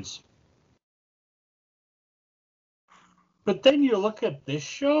steroids. But then you look at this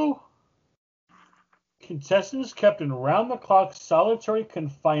show. Contestants kept in round-the-clock solitary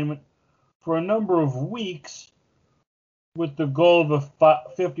confinement for a number of weeks with the goal of a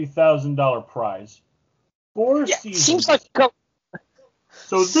 $50,000 prize. 4 seasons. Seems like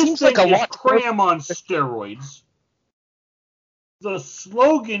so this thing is cram on steroids. The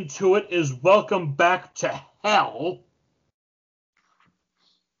slogan to it is "Welcome back to hell."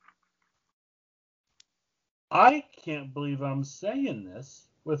 I can't believe I'm saying this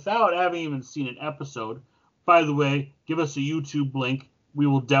without having even seen an episode. By the way, give us a YouTube link. We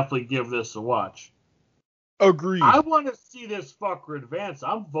will definitely give this a watch. Agreed. I want to see this fucker advance.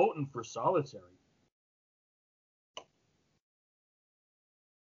 I'm voting for Solitary.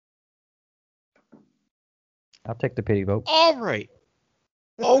 I'll take the pity vote. All right.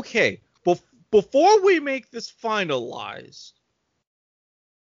 Okay. Before we make this finalized,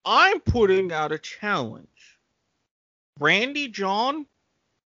 I'm putting out a challenge. Randy John,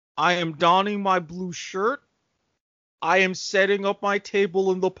 I am donning my blue shirt. I am setting up my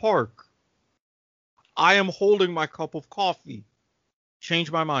table in the park. I am holding my cup of coffee.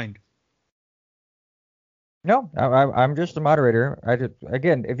 Change my mind. No, I'm just a moderator.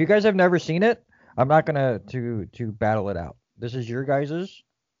 Again, if you guys have never seen it, I'm not gonna to battle it out. This is your guys'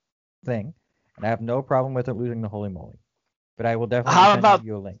 thing, and I have no problem with it losing the Holy Moly. But I will definitely send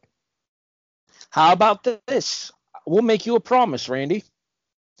you a link. How about this? We'll make you a promise, Randy.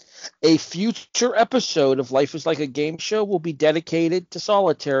 A future episode of Life is Like a Game Show will be dedicated to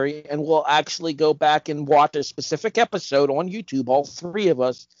solitary, and we'll actually go back and watch a specific episode on YouTube, all three of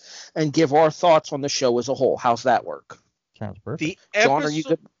us, and give our thoughts on the show as a whole. How's that work? Sounds perfect. John, are you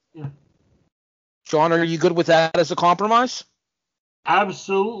good? Yeah. John, are you good with that as a compromise?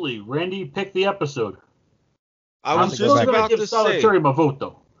 Absolutely. Randy, pick the episode. I'm just about to give solitary my vote,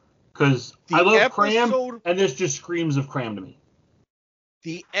 though, because I love Cram, and this just screams of Cram to me.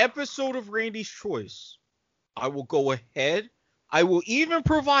 The episode of Randy's choice, I will go ahead. I will even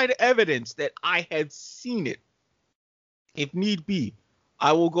provide evidence that I had seen it, if need be.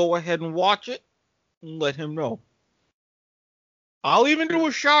 I will go ahead and watch it and let him know. I'll even do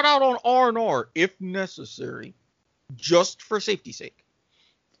a shout out on R&R if necessary, just for safety's sake.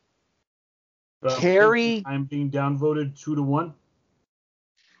 Carrie, I'm being downvoted 2-1.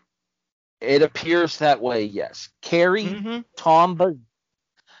 It appears that way, yes. Carrie, Tom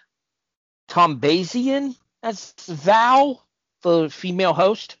Bazian as Val, the female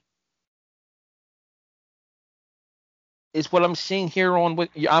host, is what I'm seeing here on.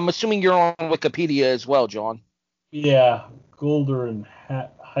 I'm assuming you're on Wikipedia as well, John. Yeah, Golder and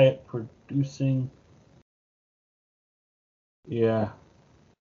Hyatt producing. Yeah.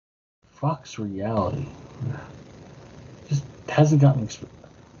 Fox Reality. Just hasn't gotten.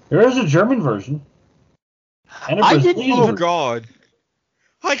 There is a German version. And Oh God.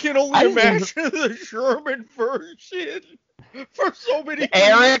 I can only imagine the German version for so many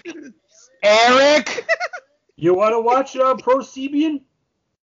reasons. Erik! You want to watch ProSieben?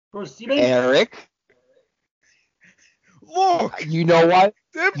 Erik? Look! You know why?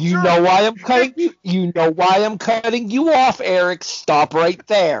 You know why I'm cutting you? You know why I'm cutting you off, Erik? Stop right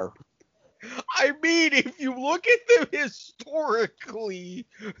there. I mean, if you look at them historically,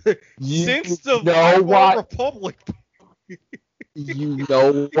 since the Weimar Republic... You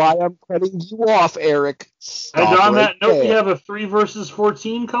know why I'm cutting you off, Erik. Stop and on right that note, there. we have a 3 versus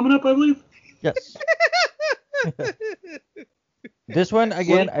 14 coming up, I believe. Yes. This one,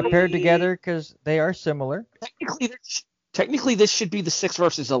 again, I paired together because they are similar. Technically, this should be the 6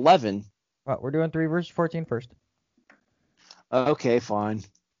 versus 11. Well, we're doing 3 versus 14 first. Okay, fine.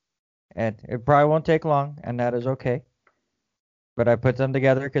 And it probably won't take long, and that is okay. But I put them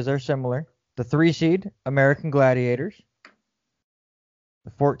together because they're similar. The 3 seed, American Gladiators.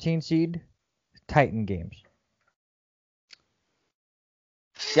 The 14 seed, Titan Games.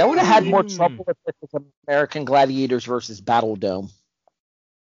 See, I would have had more trouble with this with American Gladiators versus Battle Dome.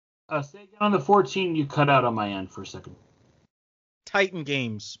 Say again on the 14, you cut out on my end for a second. Titan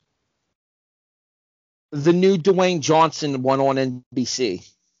Games. The new Dwayne Johnson one on NBC.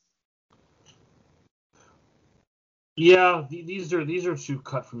 Yeah, these are 2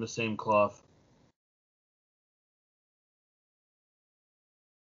 cut from the same cloth.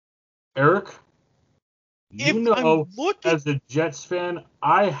 Erik, as a Jets fan,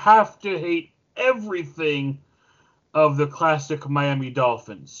 I have to hate everything of the classic Miami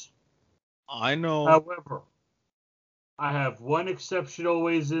Dolphins. I know. However, I have one exception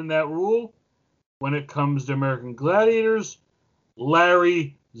always in that rule. When it comes to American Gladiators,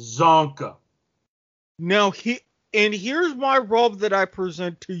 Larry Zonka. Now, here's my rub that I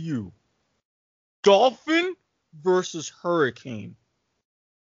present to you. Dolphin versus Hurricane.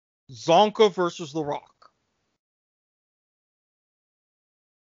 Zonka versus The Rock.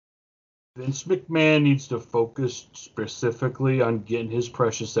 Vince McMahon needs to focus specifically on getting his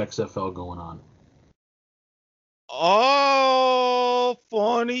precious XFL going on. Oh,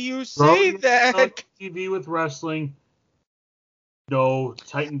 funny you say that. TV with wrestling. No,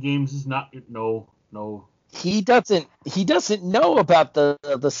 Titan Games is not. No. He doesn't know about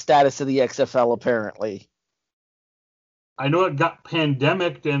the status of the XFL apparently. I know it got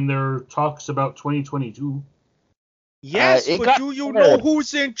pandemicked and there are talks about 2022. Yes, but do you know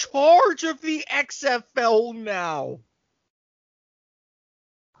who's in charge of the XFL now?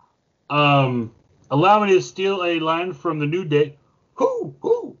 Allow me to steal a line from the New Day. Who?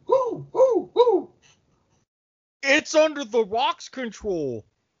 It's under The Rock's control.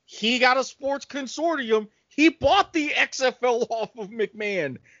 He got a sports consortium. He bought the XFL off of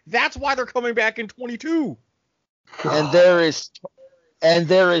McMahon. That's why they're coming back in 22. And there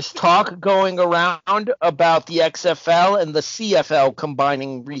is talk going around about the XFL and the CFL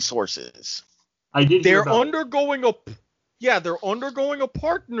combining resources. They're undergoing a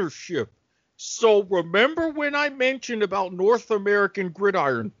partnership. So remember when I mentioned about North American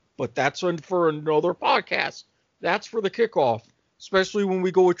Gridiron, but that's for another podcast. That's for the kickoff. especially when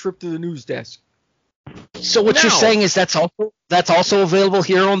we go a trip to the news desk. So what you're saying is that's also available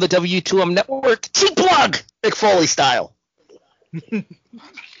here on the W2M network? Cheap plug, Mick Foley style.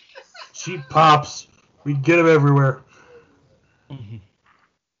 Cheap pops. We get them everywhere.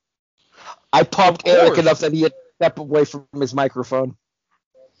 I popped Erik enough that he had to step away from his microphone.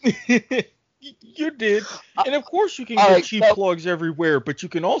 You did. And of course you can get cheap plugs everywhere, but you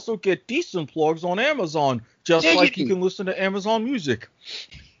can also get decent plugs on Amazon, just like you can listen to Amazon Music.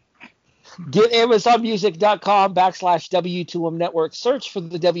 Get AmazonMusic.com/W2M Network. Search for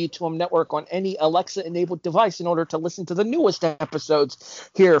the W2M Network on any Alexa-enabled device in order to listen to the newest episodes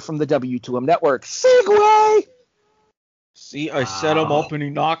here from the W2M Network. Segway! See, I set him up and he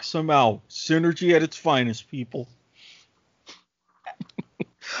knocks him out. Synergy at its finest, people.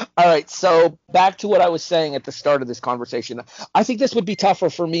 All right, so back to what I was saying at the start of this conversation. I think this would be tougher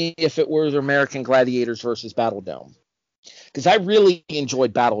for me if it were American Gladiators versus Battle Dome, because I really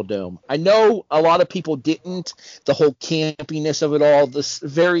enjoyed Battle Dome. I know a lot of people didn't. The whole campiness of it all, this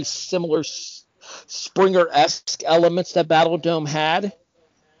very similar Springer-esque elements that Battle Dome had.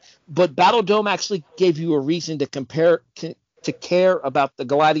 But Battle Dome actually gave you a reason to care about the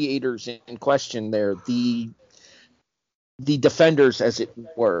gladiators in question there, the defenders, as it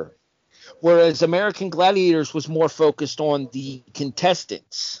were. Whereas American Gladiators was more focused on the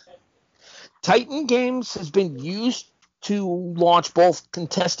contestants. Titan Games has been used to launch both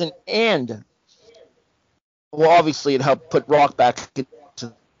contestant and, well, obviously it helped put Rock back into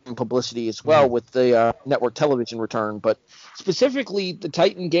publicity as well with the network television return, but specifically the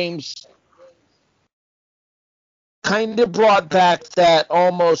Titan Games kind of brought back that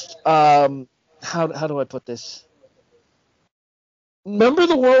almost, how do I put this? Remember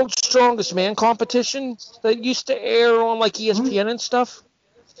the World's Strongest Man competition that used to air on like ESPN and stuff?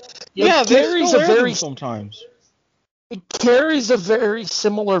 Yeah, they still air them sometimes. It carries a very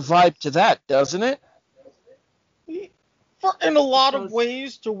similar vibe to that, doesn't it? In a lot of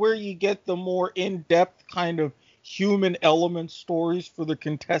ways, to where you get the more in-depth kind of human element stories for the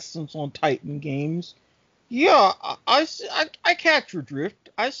contestants on Titan Games. Yeah, I catch your drift.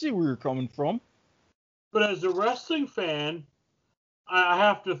 I see where you're coming from. But as a wrestling fan, I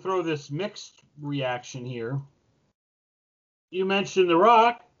have to throw this mixed reaction here. You mentioned The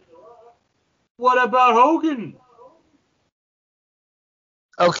Rock. What about Hogan?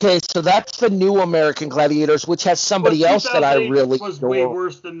 Okay, so that's the new American Gladiators, which has somebody else that I really was adore. Way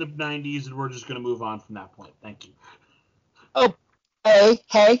worse than the 90s, and we're just going to move on from that point. Thank you. Oh, hey!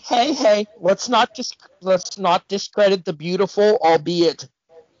 Let's not discredit the beautiful, albeit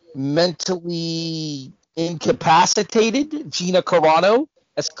mentally incapacitated, Gina Carano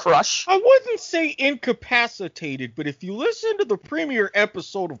as Crush. I wouldn't say incapacitated, but if you listen to the premiere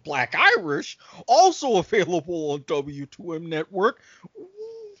episode of Black Irish, also available on W2M Network,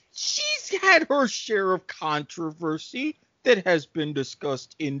 she's had her share of controversy that has been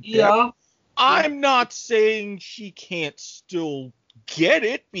discussed in depth. Yeah. I'm not saying she can't still get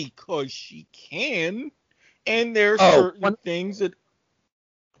it, because she can, and there's certain things that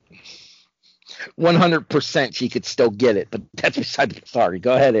 100% she could still get it, but that's beside the story.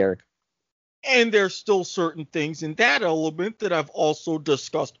 Go ahead, Erik. And there's still certain things in that element that I've also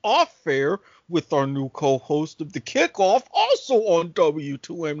discussed off-air with our new co-host of The Kickoff, also on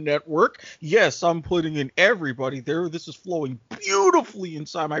W2M Network. Yes, I'm putting in everybody there. This is flowing beautifully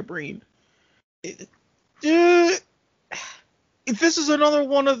inside my brain. This is another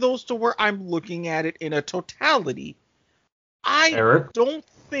one of those to where I'm looking at it in a totality. Erik? Don't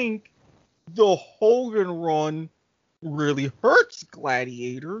think the Hogan run really hurts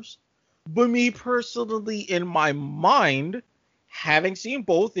Gladiators, but me personally, in my mind, having seen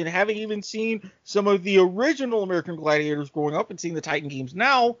both and having even seen some of the original American Gladiators growing up and seeing the Titan Games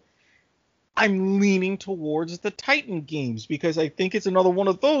now, I'm leaning towards the Titan Games, because I think it's another one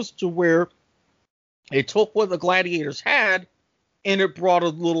of those to where it took what the Gladiators had and it brought a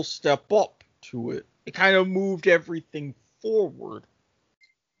little step up to it. It kind of moved everything forward.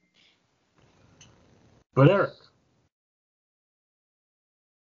 But Erik,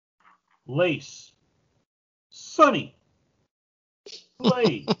 Lace, Sunny,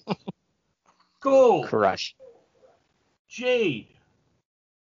 Blade, Gold, Crush, Jade,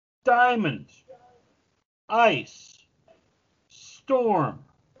 Diamond, Ice, Storm,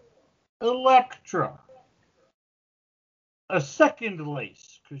 Electra, a second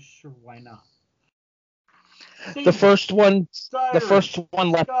Lace, because sure, why not? The first one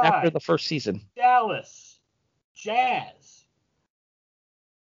left after the first season. Dallas, Jazz.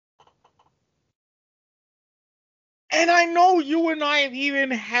 And I know you and I have even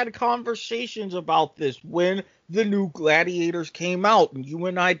had conversations about this when the new Gladiators came out, and you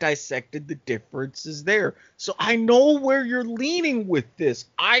and I dissected the differences there. So I know where you're leaning with this.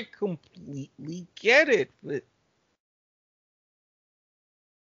 I completely get it.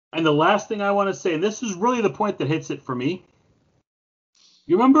 And the last thing I want to say, and this is really the point that hits it for me.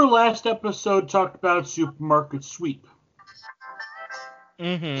 You remember last episode talked about supermarket sweep?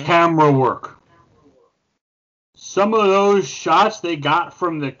 Mm-hmm. Camera work. Some of those shots they got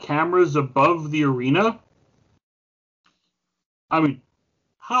from the cameras above the arena. I mean,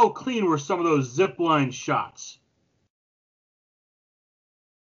 how clean were some of those zipline shots?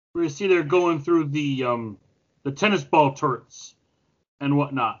 Where you see they're going through the tennis ball turrets and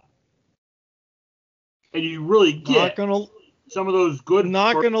whatnot. And you really get some of those good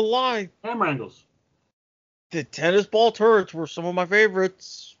lie. Camera angles. The tennis ball turrets were some of my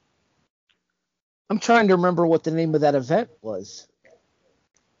favorites. I'm trying to remember what the name of that event was.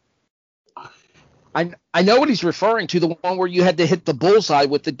 I know what he's referring to, the one where you had to hit the bullseye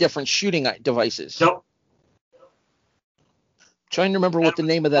with the different shooting devices. Yep. Trying to remember what the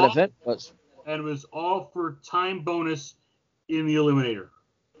name of that event was. And it was all for time bonus in the Eliminator.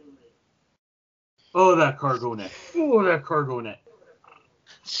 Oh, that cargo net. Oh, that cargo net.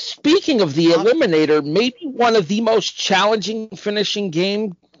 Speaking of the Eliminator, maybe one of the most challenging finishing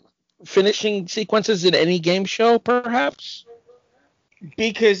sequences in any game show, perhaps?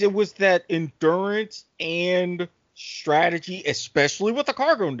 Because it was that endurance and strategy, especially with the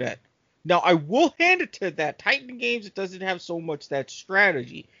cargo net. Now, I will hand it to that. Titan Games, it doesn't have so much that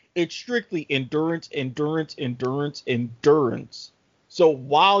strategy. It's strictly endurance, endurance, endurance, endurance. So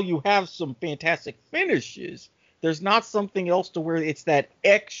while you have some fantastic finishes, there's not something else to where it's that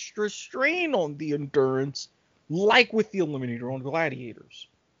extra strain on the endurance, like with the Eliminator on Gladiators.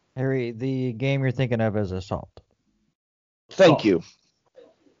 Harry, the game you're thinking of is Assault. Thank you.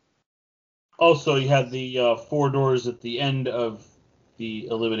 Also, you had the 4 doors at the end of the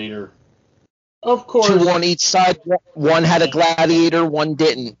Eliminator. Of course. 2 on each side. One had a Gladiator, one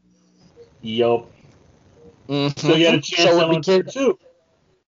didn't. Yup. Mm-hmm. So you had a chance to enter too.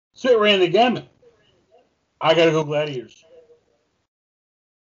 So it ran the gamut. I gotta go Gladiators.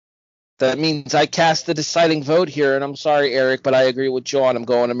 That means I cast the deciding vote here, and I'm sorry, Eric, but I agree with John. I'm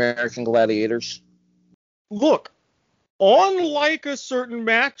going American Gladiators. Look, unlike a certain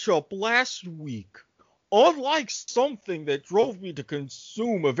matchup last week, unlike something that drove me to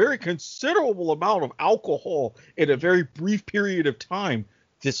consume a very considerable amount of alcohol in a very brief period of time,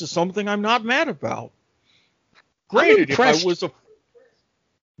 this is something I'm not mad about. Granted, if I was a...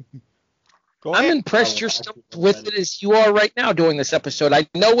 I'm impressed you're still with it as you are right now doing this episode. I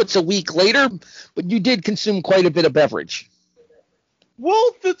know it's a week later, but you did consume quite a bit of beverage.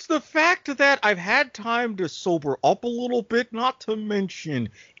 Well, it's the fact that I've had time to sober up a little bit, not to mention,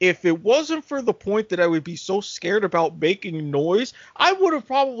 if it wasn't for the point that I would be so scared about making noise, I would have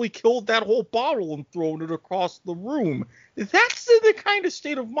probably killed that whole bottle and thrown it across the room. That's the kind of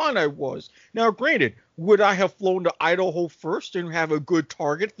state of mind I was. Now, granted, would I have flown to Idaho first and have a good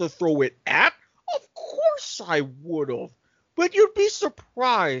target to throw it at? Of course I would have. But you'd be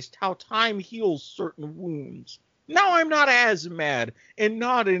surprised how time heals certain wounds. Now I'm not as mad and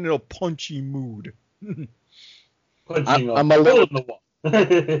not in a punchy mood. I'm a little in the wall.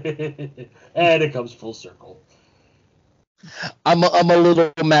 And it comes full circle. I'm a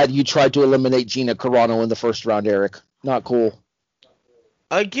little mad you tried to eliminate Gina Carano in the first round, Eric. Not cool.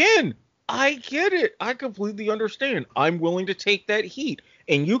 Again, I get it. I completely understand. I'm willing to take that heat.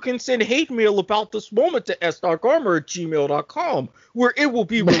 And you can send hate mail about this moment to s.garmer@gmail.com, where it will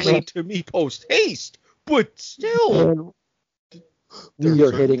be relayed to me post-haste. But still, we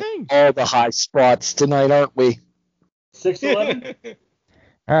are hitting all the high spots tonight, aren't we? 6-11?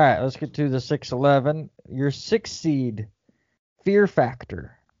 All right, let's get to the 6-11. Your 6th seed, Fear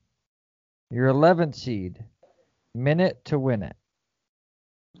Factor. Your 11th seed, Minute to Win It.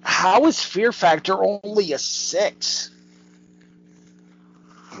 How is Fear Factor only a 6?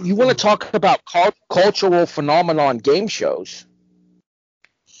 You want to talk about cultural phenomenon game shows?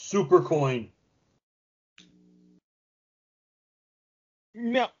 Supercoin.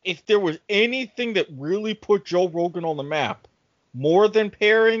 Now, if there was anything that really put Joe Rogan on the map, more than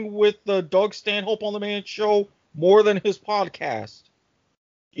pairing with Doug Stanhope on the Man Show, more than his podcast,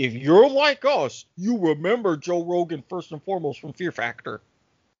 if you're like us, you remember Joe Rogan first and foremost from Fear Factor.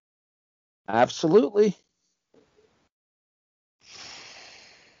 Absolutely.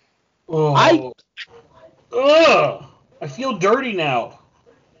 Oh. I feel dirty now.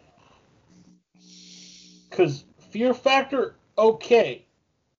 Because Fear Factor, okay.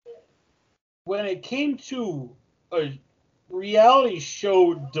 When it came to a reality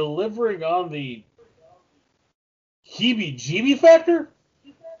show delivering on the heebie-jeebie factor,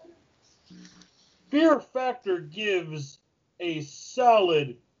 Fear Factor gives a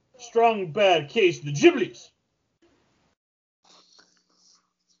solid, strong, bad case of the Ghiblies.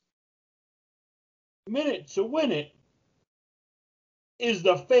 Minute to Win It is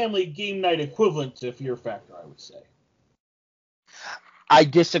the family game night equivalent to Fear Factor, I would say. I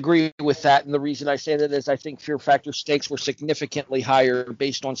disagree with that, and the reason I say that is I think Fear Factor stakes were significantly higher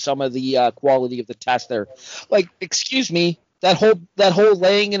based on some of the quality of the test there. Like, excuse me, that whole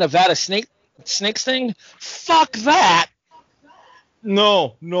laying in Nevada snakes thing, fuck that.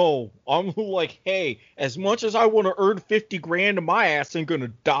 No. I'm like, hey, as much as I want to earn 50 grand, my ass ain't gonna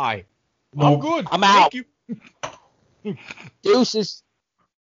die. I'm good. I'm out. Thank you. Deuces.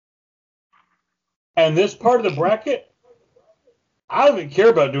 And this part of the bracket, I don't even care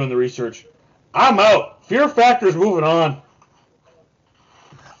about doing the research. I'm out. Fear Factor's moving on.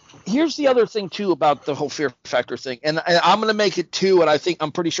 Here's the other thing, too, about the whole Fear Factor thing. And I'm going to make it 2, and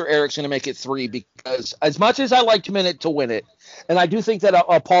I'm pretty sure Eric's going to make it 3, because as much as I liked Minute to Win It, and I do think that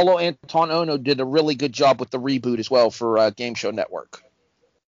Apollo Anton Ono did a really good job with the reboot as well for Game Show Network.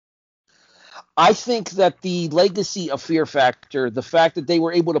 I think that the legacy of Fear Factor, the fact that they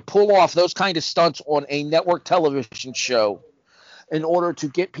were able to pull off those kind of stunts on a network television show in order to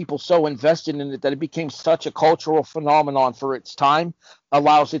get people so invested in it that it became such a cultural phenomenon for its time,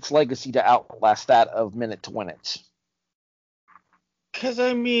 allows its legacy to outlast that of Minute to Win It. Because,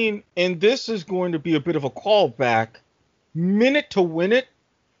 I mean, and this is going to be a bit of a callback, Minute to Win It,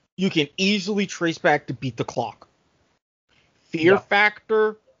 you can easily trace back to Beat the Clock. Fear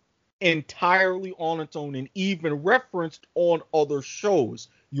Factor, entirely on its own, and even referenced on other shows.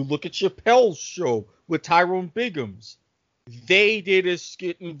 You look at Chappelle's show with Tyrone Biggums. They did a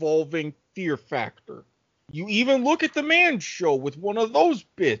skit involving Fear Factor. You even look at The Man Show with one of those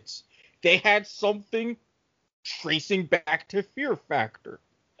bits. They had something tracing back to Fear Factor.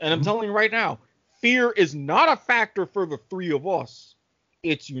 And I'm telling you right now, fear is not a factor for the three of us.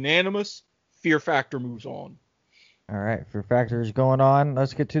 It's unanimous. Fear Factor moves on. All right, Fear Factor is going on.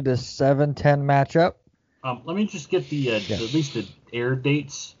 Let's get to the 7-10 matchup. Let me just get the at least the air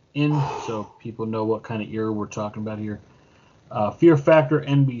dates in so people know what kind of era we're talking about here. Fear Factor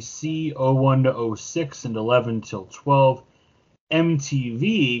NBC 01 to 06 and 11 till 12.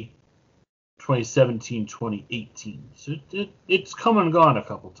 MTV 2017-2018. So it's come and gone a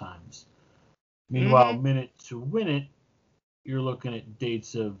couple times. Meanwhile, Minute to Win It, you're looking at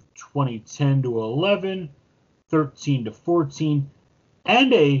dates of 2010 to 11, 13 to 14,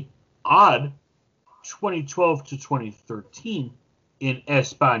 and a odd 2012 to 2013 in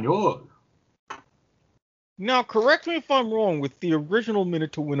Espanol. Now, correct me if I'm wrong, with the original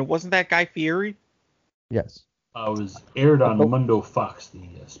Minute to Win It, wasn't that Guy Fieri? Yes. It was aired on Mundo Fox, the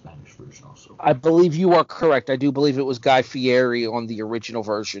Spanish version also. I believe you are correct. I do believe it was Guy Fieri on the original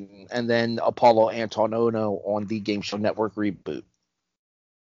version, and then Apollo Anton Ono on the Game Show Network reboot.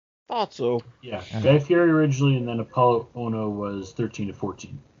 Thought so. Yeah, Guy Fieri originally, and then Apollo Ono was 13 to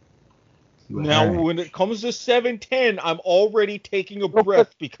 14. Now, when it comes to 7-10, I'm already taking a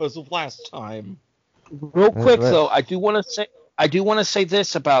breath because of last time. Real quick though, I do want to say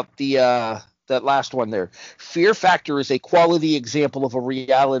this about the that last one there. Fear Factor is a quality example of a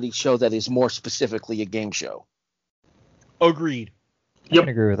reality show that is more specifically a game show. Agreed. I can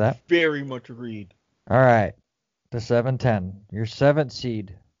agree with that. Very much agreed. All right, the 7-10. Your 7th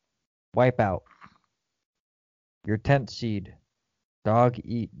seed, Wipeout. Your 10th seed, Dog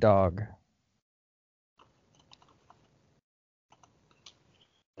Eat Dog.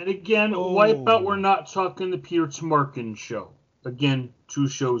 And again, Wipeout, we're not talking the Peter Tamarkin show. Again, 2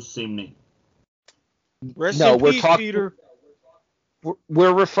 shows, same name. Rest in peace, Peter.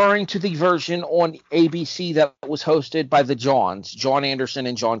 We're referring to the version on ABC that was hosted by the Johns, John Anderson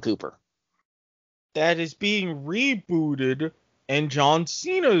and John Cooper. That is being rebooted, and John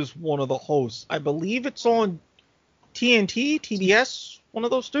Cena is one of the hosts. I believe it's on TNT, TBS, one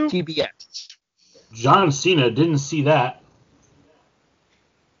of those two? TBS. John Cena, didn't see that.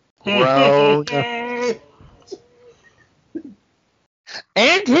 Bro.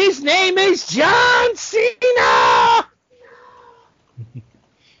 And his name is John Cena!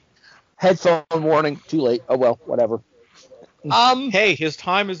 Headphone warning. Too late. Oh, well, whatever. Hey, his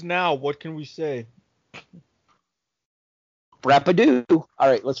time is now. What can we say? Rap-a-doo. All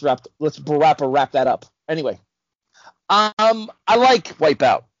right, let's wrap that up. Anyway, I like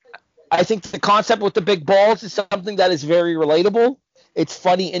Wipeout. I think the concept with the big balls is something that is very relatable. It's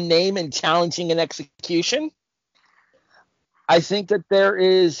funny in name and challenging in execution. I think that there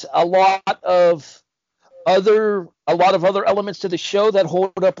is a lot of a lot of other elements to the show that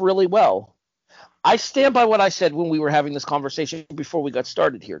hold up really well. I stand by what I said when we were having this conversation before we got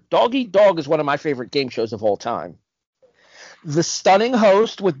started here. Dog Eat Dog is one of my favorite game shows of all time. The stunning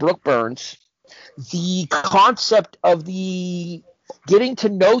host with Brooke Burns, the concept of the getting to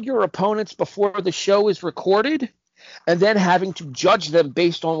know your opponents before the show is recorded, and then having to judge them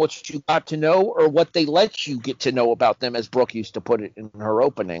based on what you got to know or what they let you get to know about them, as Brooke used to put it in her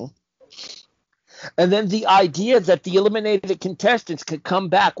opening. And then the idea that the eliminated contestants could come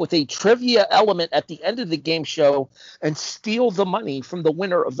back with a trivia element at the end of the game show and steal the money from the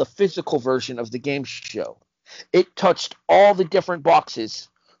winner of the physical version of the game show. It touched all the different boxes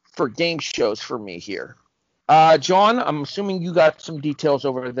for game shows for me here. John, I'm assuming you got some details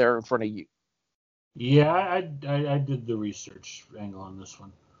over there in front of you. Yeah, I did the research angle on this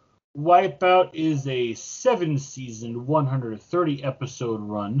one. Wipeout is a 7-season, 130-episode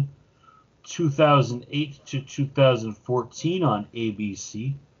run, 2008 to 2014 on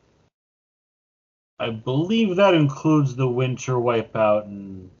ABC. I believe that includes the Winter Wipeout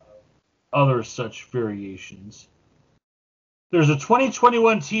and other such variations. There's a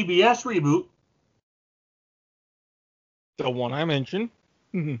 2021 TBS reboot. The one I mentioned.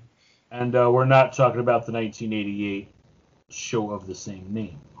 And we're not talking about the 1988 show of the same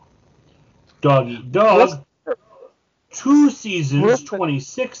name. Dog Eat Dog, 2 seasons,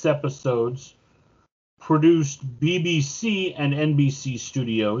 26 episodes, produced BBC and NBC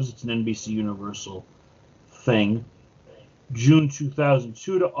Studios. It's an NBC Universal thing. June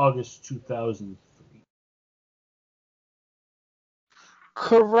 2002 to August 2003.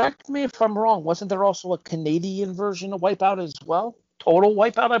 Correct me if I'm wrong. Wasn't there also a Canadian version of Wipeout as well? Total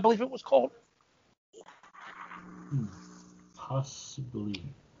Wipeout, I believe it was called. Possibly.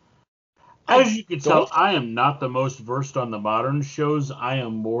 As you can tell, I am not the most versed on the modern shows. I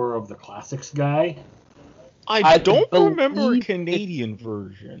am more of the classics guy. I don't remember a Canadian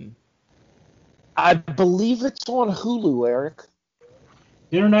version. I believe it's on Hulu, Eric.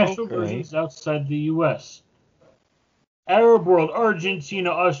 International versions outside the U.S. Arab world, Argentina,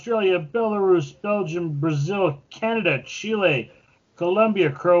 Australia, Belarus, Belgium, Brazil, Canada, Chile, Colombia,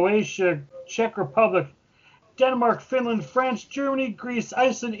 Croatia, Czech Republic, Denmark, Finland, France, Germany, Greece,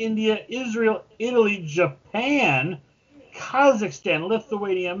 Iceland, India, Israel, Italy, Japan, Kazakhstan,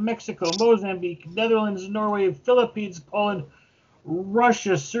 Lithuania, Mexico, Mozambique, Netherlands, Norway, Philippines, Poland,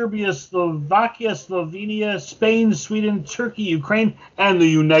 Russia, Serbia, Slovakia, Slovenia, Spain, Sweden, Turkey, Ukraine, and the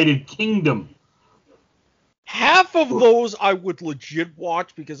United Kingdom. Half of those I would legit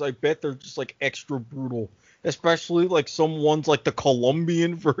watch because I bet they're just like extra brutal. Especially like some ones like the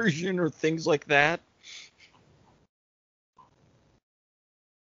Colombian version or things like that.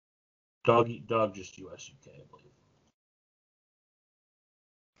 Dog Eat Dog, just US, UK, I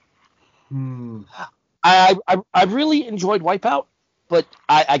believe. I really enjoyed Wipeout, but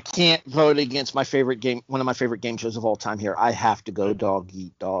I can't vote against my favorite game, one of my favorite game shows of all time here. I have to go Dog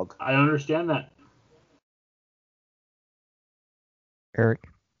Eat Dog. I understand that. Erik?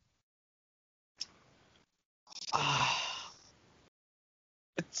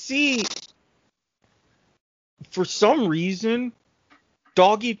 See, for some reason,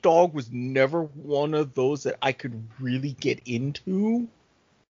 Dog Eat Dog was never one of those that I could really get into.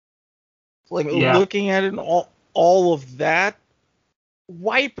 Looking at it and all of that.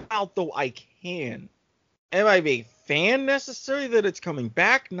 Wipeout, though, I can. Am I a fan necessarily that it's coming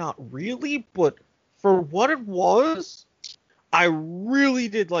back? Not really, but for what it was, I really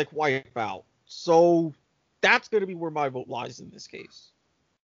did like Wipeout. So that's going to be where my vote lies in this case.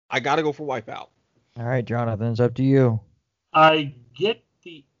 I got to go for Wipeout. All right, Jonathan, it's up to you. I get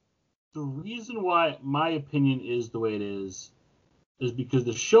the reason why my opinion is the way it is because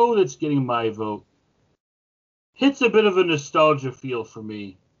the show that's getting my vote hits a bit of a nostalgia feel for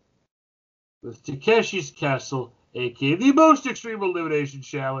me with Takeshi's Castle, aka the most extreme elimination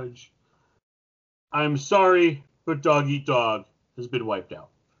challenge. I'm sorry, but Dog Eat Dog has been wiped out.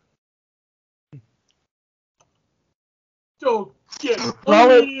 Don't get well,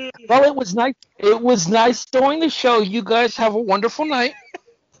 it was nice. It was nice doing the show. You guys have a wonderful night.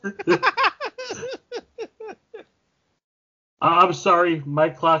 I'm sorry, my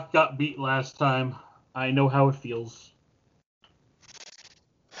clock got beat last time. I know how it feels.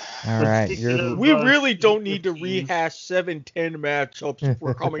 All right, we really don't need to rehash 7-10 matchups if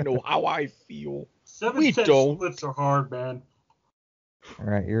we're coming to how I feel. 7-10 splits are hard, man. All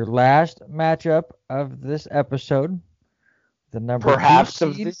right, your last matchup of this episode, the number perhaps 2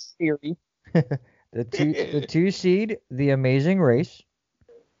 of seed, this series, the 2 seed, The Amazing Race,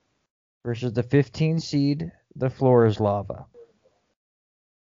 versus the 15 seed, The Floor is Lava.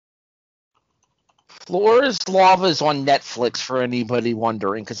 Floor is Lava is on Netflix for anybody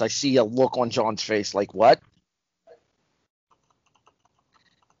wondering, because I see a look on John's face like, what?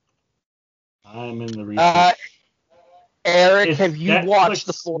 I'm in the research. Eric, have you watched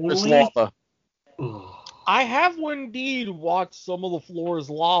The Floor is Lava? I have indeed watched some of The Floor is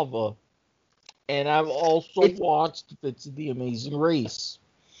Lava, and I've also watched bits of The Amazing Race.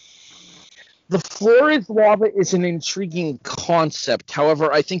 The Floor is Lava is an intriguing concept.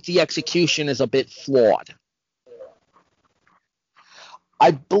 However, I think the execution is a bit flawed.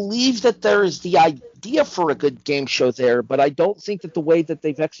 I believe that there is the idea for a good game show there, but I don't think that the way that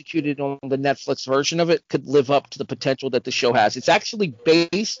they've executed on the Netflix version of it could live up to the potential that the show has. It's actually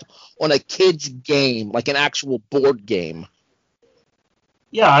based on a kid's game, like an actual board game.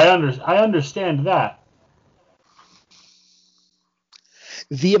 Yeah, I understand that.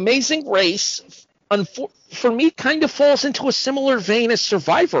 The Amazing Race, for me, kind of falls into a similar vein as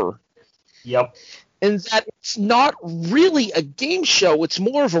Survivor. Yep. In that it's not really a game show, it's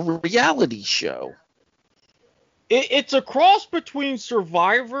more of a reality show. It's a cross between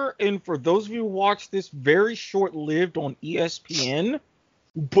Survivor and, for those of you who watched this, very short-lived on ESPN,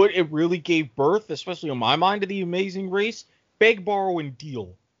 but it really gave birth, especially in my mind, to The Amazing Race, Beg, Borrow, and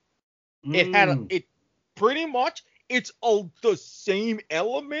Deal. It pretty much... It's all the same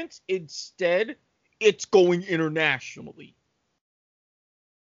elements. Instead, it's going internationally.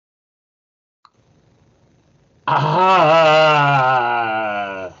 So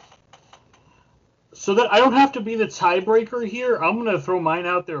that I don't have to be the tiebreaker here, I'm going to throw mine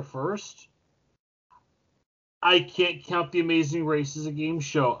out there first. I can't count The Amazing Race as a game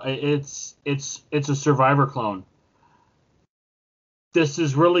show. It's a Survivor clone. This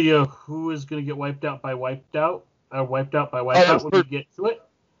is really a who is going to get wiped out by Wipeout when we get to it.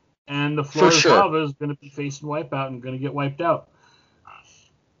 And the Floor is Lava is going to be facing Wipeout and going to get wiped out.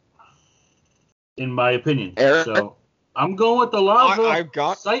 In my opinion. Eric? So I'm going with the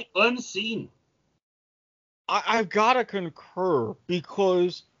Lava sight unseen. I've got to concur,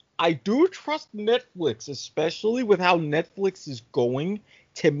 because I do trust Netflix, especially with how Netflix is going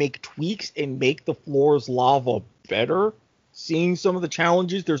to make tweaks and make the Floor is Lava better. Seeing some of the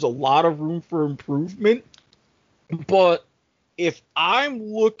challenges, there's a lot of room for improvement. But if I'm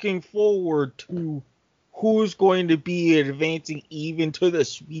looking forward to who's going to be advancing even to the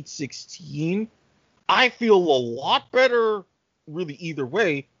Sweet 16, I feel a lot better really either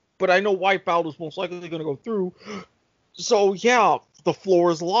way, but I know Wipeout is most likely going to go through. So yeah, the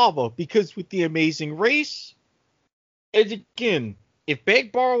Floor is Lava, because with The Amazing Race, and again, if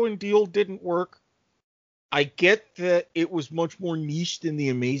Beg, Borrow, and Deal didn't work, I get that it was much more niche than The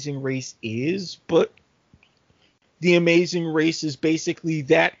Amazing Race is, but The Amazing Race is basically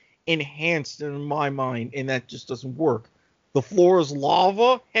that enhanced in my mind, and that just doesn't work. The Floor is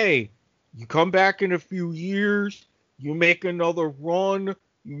Lava, hey, you come back in a few years, you make another run,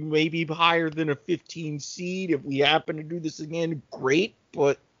 you may be higher than a 15 seed. If we happen to do this again, great,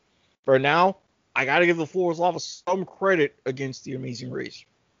 but for now, I gotta give the Floor is Lava some credit against The Amazing Race.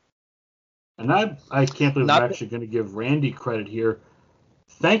 And I can't believe I'm actually going to give Randy credit here.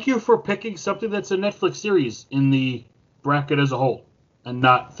 Thank you for picking something that's a Netflix series in the bracket as a whole, and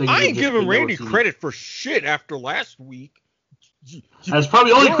not things. I ain't giving Randy credit for shit after last week. That's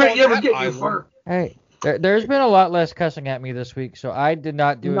probably the only credit you ever get, you fucker. Hey, there's been a lot less cussing at me this week, so I did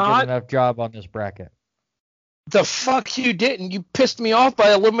not do a good enough job on this bracket. The fuck you didn't. You pissed me off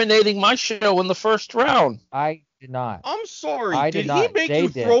by eliminating my show in the first round. I did not. I'm sorry. I did not. He make they you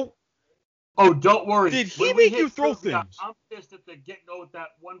did. throw... Oh, don't worry. Did he make you throw things? I'm pissed at the get-go with that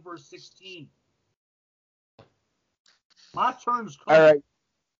 1 verse 16. My turn's coming. All right.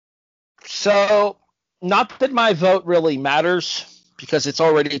 So, not that my vote really matters, because it's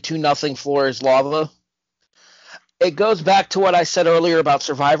already 2-0 Floor is Lava. It goes back to what I said earlier about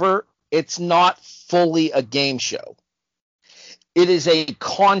Survivor. It's not fully a game show. It is a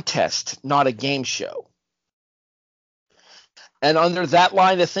contest, not a game show. And under that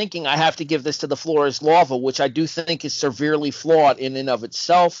line of thinking, I have to give this to the Floor is Lava, which I do think is severely flawed in and of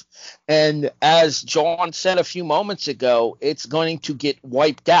itself. And as John said a few moments ago, it's going to get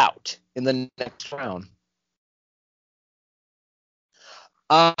wiped out in the next round.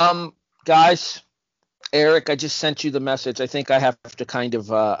 Guys, Eric, I just sent you the message. I think I have to kind of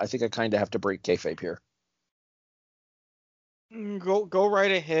have to break kayfabe here. Go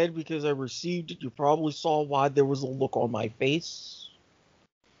right ahead, because I received it. You probably saw why there was a look on my face.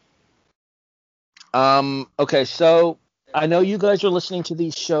 Okay, so I know you guys are listening to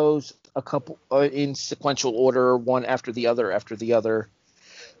these shows a couple in sequential order, one after the other.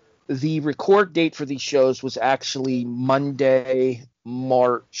 The record date for these shows was actually Monday,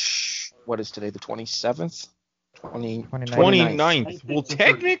 March what is today, the 27th? 29th. Well,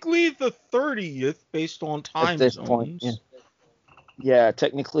 technically the 30th based on time at this zones. Point, yeah. Yeah,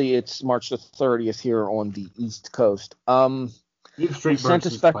 technically it's March the 30th here on the East Coast.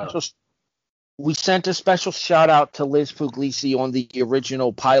 We sent a special shout out to Liz Puglisi on the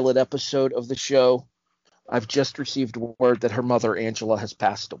original pilot episode of the show. I've just received word that her mother Angela has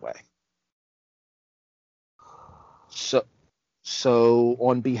passed away. So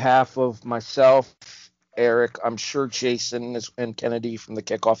on behalf of myself, Erik, I'm sure Jason and Kennedy from the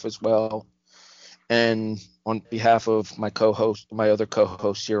kickoff as well, and on behalf of my other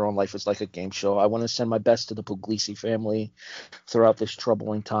co-hosts here on Life is Like a Game Show, I want to send my best to the Puglisi family throughout this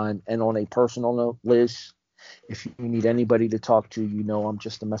troubling time. And on a personal note, Liz, if you need anybody to talk to, I'm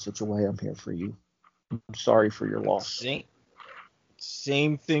just a message away. I'm here for you. I'm sorry for your loss.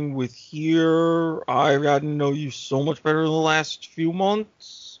 Same thing with here. I've gotten to know you so much better in the last few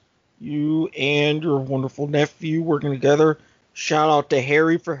months. You and your wonderful nephew working together. Shout out to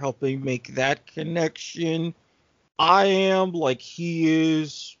Harry for helping make that connection. I am like he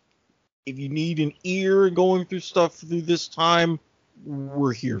is. If you need an ear and going through stuff through this time,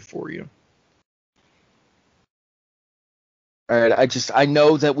 we're here for you. All right. I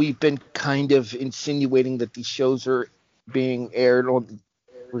know that we've been kind of insinuating that these shows are being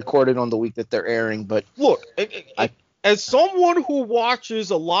recorded on the week that they're airing, but look, as someone who watches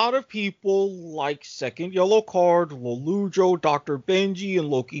a lot of people like Second Yellow Card, Lolujo, Dr. Benji, and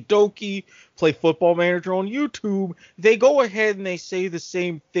Loki Doki play Football Manager on YouTube, they go ahead and they say the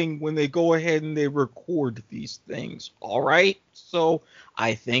same thing when they go ahead and they record these things, all right? So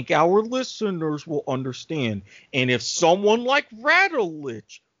I think our listeners will understand. And if someone like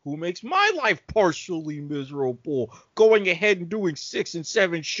Radulich, who makes my life partially miserable, going ahead and doing 6 and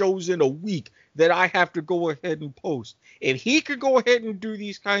 7 shows in a week that I have to go ahead and post. If he could go ahead and do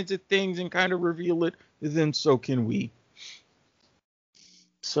these kinds of things and kind of reveal it, then so can we.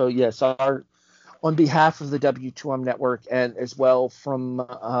 So, yes, on behalf of the W2M network and as well from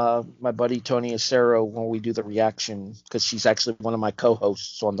my buddy Tony Acero when we do the reaction, because she's actually one of my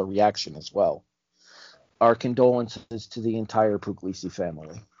co-hosts on the reaction as well, our condolences to the entire Puglisi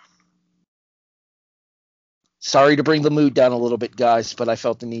family. Sorry to bring the mood down a little bit, guys, but I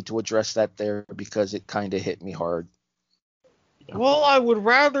felt the need to address that there because it kind of hit me hard. Well, I would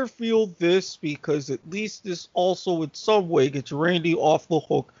rather feel this because at least this also in some way gets Randy off the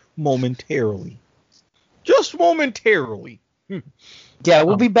hook momentarily. Just momentarily. Yeah,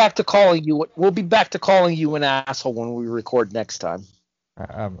 we'll be back to calling you. We'll be back to calling you an asshole when we record next time.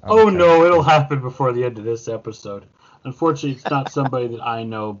 No, it'll happen before the end of this episode. Unfortunately, it's not somebody that I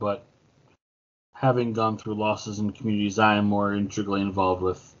know, but having gone through losses in communities I am more integrally involved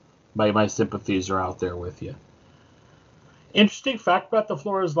with, my sympathies are out there with you. Interesting fact about the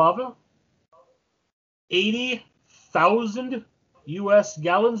Flores lava: 80,000 U.S.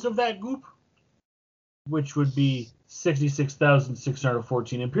 gallons of that goop, which would be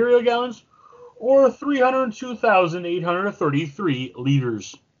 66,614 imperial gallons, or 302,833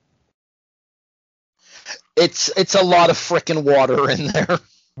 liters. It's a lot of frickin' water in there.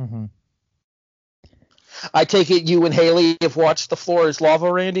 Mm-hmm. I take it you and Haley have watched the Flores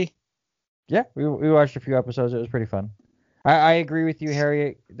lava, Randy? Yeah, we watched a few episodes. It was pretty fun. I agree with you,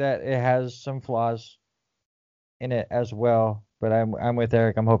 Harry, that it has some flaws in it as well. But I'm with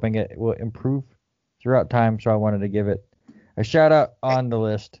Erik. I'm hoping it will improve throughout time. So I wanted to give it a shout out on the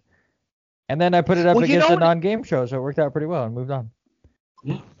list. And then I put it up against a non-game show, so it worked out pretty well and moved on.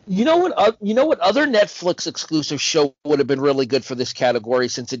 You know what other Netflix exclusive show would have been really good for this category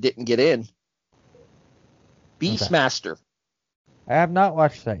since it didn't get in? Beastmaster. I have not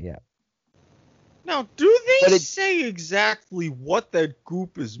watched that yet. Now, do they say exactly what that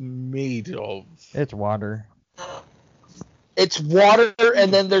goop is made of? It's water. It's water,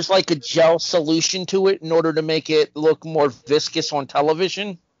 and then there's like a gel solution to it in order to make it look more viscous on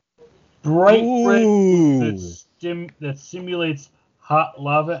television. Bright red that simulates hot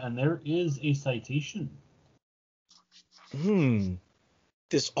lava, and there is a citation.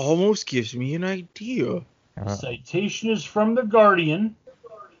 This almost gives me an idea. The citation is from The Guardian.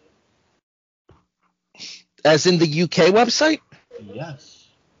 As in the UK website? Yes.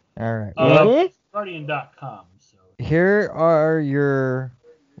 All right. Guardian.com. So. Here are your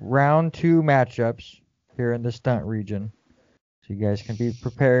round 2 matchups here in the stunt region. So you guys can be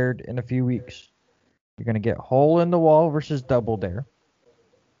prepared in a few weeks. You're going to get Hole in the Wall versus Double Dare.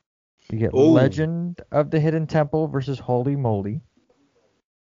 You get Legend of the Hidden Temple versus Holy Moly.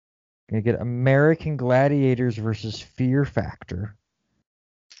 You're going to get American Gladiators versus Fear Factor.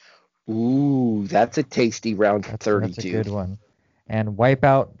 Ooh, that's a tasty round 32. That's a good one. and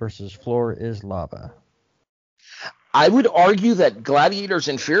Wipeout versus Floor is Lava. I would argue that Gladiators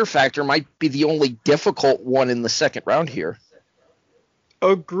and Fear Factor might be the only difficult one in the second round here.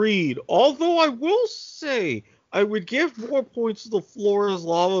 Agreed. Although I will say, I would give more points to the Floor is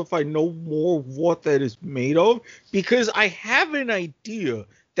Lava if I know more of what that is made of, because I have an idea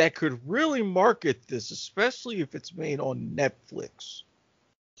that could really market this, especially if it's made on Netflix.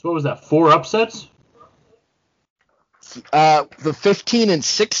 So what was that, 4 upsets? The 15 and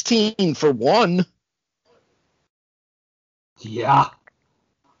 16 for one. Yeah.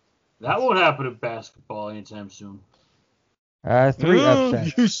 That won't happen in basketball anytime soon. 3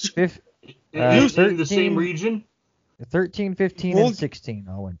 upsets. In the same region? 13, 15, and 16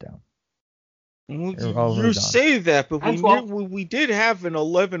 all went down. You say that, but we did have an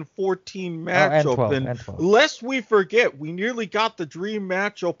 11-14 matchup. And 12. Lest we forget, we nearly got the dream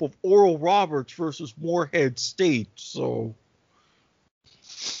matchup of Oral Roberts versus Moorhead State. So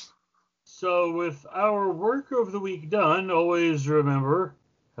with our work of the week done, always remember,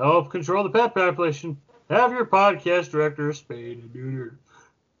 help control the pet population. Have your podcast director spayed and neutered.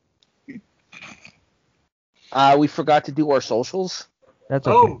 We forgot to do our socials. That's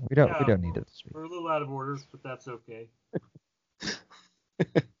okay. We don't need it this week. We're a little out of order, but that's okay.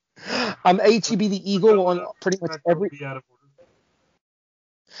 I'm ATB the Eagle on pretty much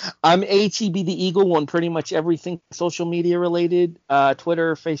I'm ATB the Eagle on pretty much everything social media related.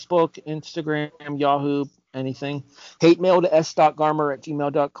 Twitter, Facebook, Instagram, Yahoo, anything. Hate mail to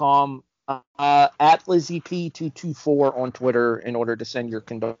s.garmer@gmail.com. At LizzieP224 on Twitter in order to send your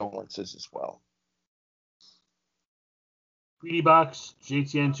condolences as well. Tweety Box,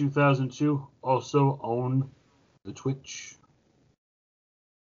 JTN 2002, also on the Twitch.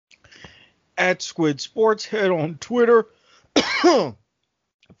 At Squid Sports, head on Twitter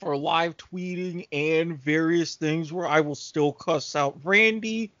for live tweeting and various things where I will still cuss out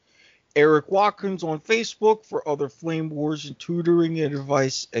Randy. Erik Watkins on Facebook for other Flame Wars and tutoring and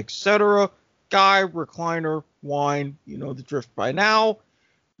advice, etc. Guy, Recliner, Wine, you know the drift by now.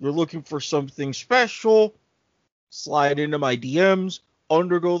 You're looking for something special, slide into my DMs,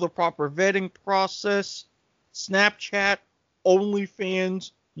 undergo the proper vetting process. Snapchat,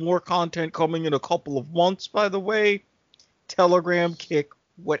 OnlyFans, more content coming in a couple of months, by the way. Telegram, Kick,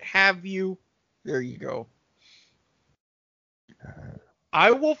 what have you. There you go.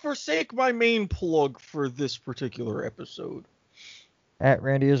 I will forsake my main plug for this particular episode. At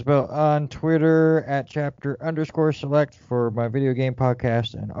Randy Isbell on Twitter, at chapter_select for my video game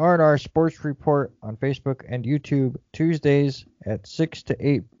podcast, and R&R Sports Report on Facebook and YouTube Tuesdays at 6 to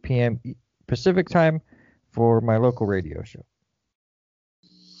 8 p.m. Pacific time for my local radio show.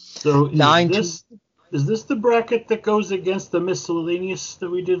 So is this the bracket that goes against the miscellaneous that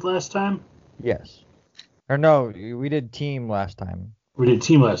we did last time? Yes. Or no, we did team last time. We did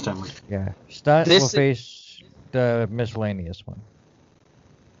team last time. Yeah. Stunt will face the miscellaneous one.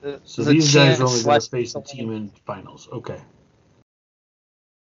 So these guys are only going to face the team in finals. Okay.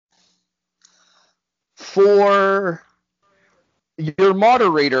 For your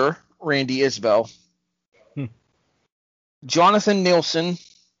moderator, Randy Isbell, Jonathan Nielsen,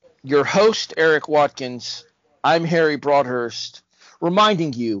 your host, Erik Watkins, I'm Harry Broadhurst,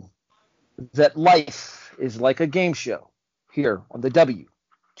 reminding you that life is like a game show here on the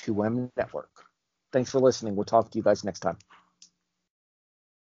W2M Network. Thanks for listening. We'll talk to you guys next time.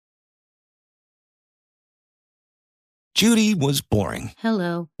 Judy was boring.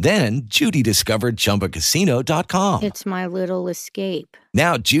 Hello. Then Judy discovered ChumbaCasino.com. It's my little escape.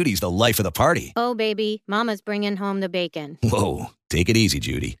 Now Judy's the life of the party. Oh, baby, mama's bringing home the bacon. Whoa, take it easy,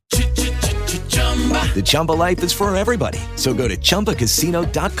 Judy. The Chumba life is for everybody. So go to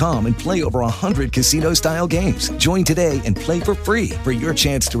ChumbaCasino.com and play over 100 casino-style games. Join today and play for free for your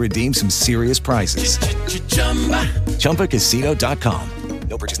chance to redeem some serious prizes. ChumbaCasino.com.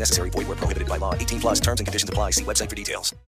 No purchase necessary. Void where prohibited by law. 18+ terms and conditions apply. See website for details.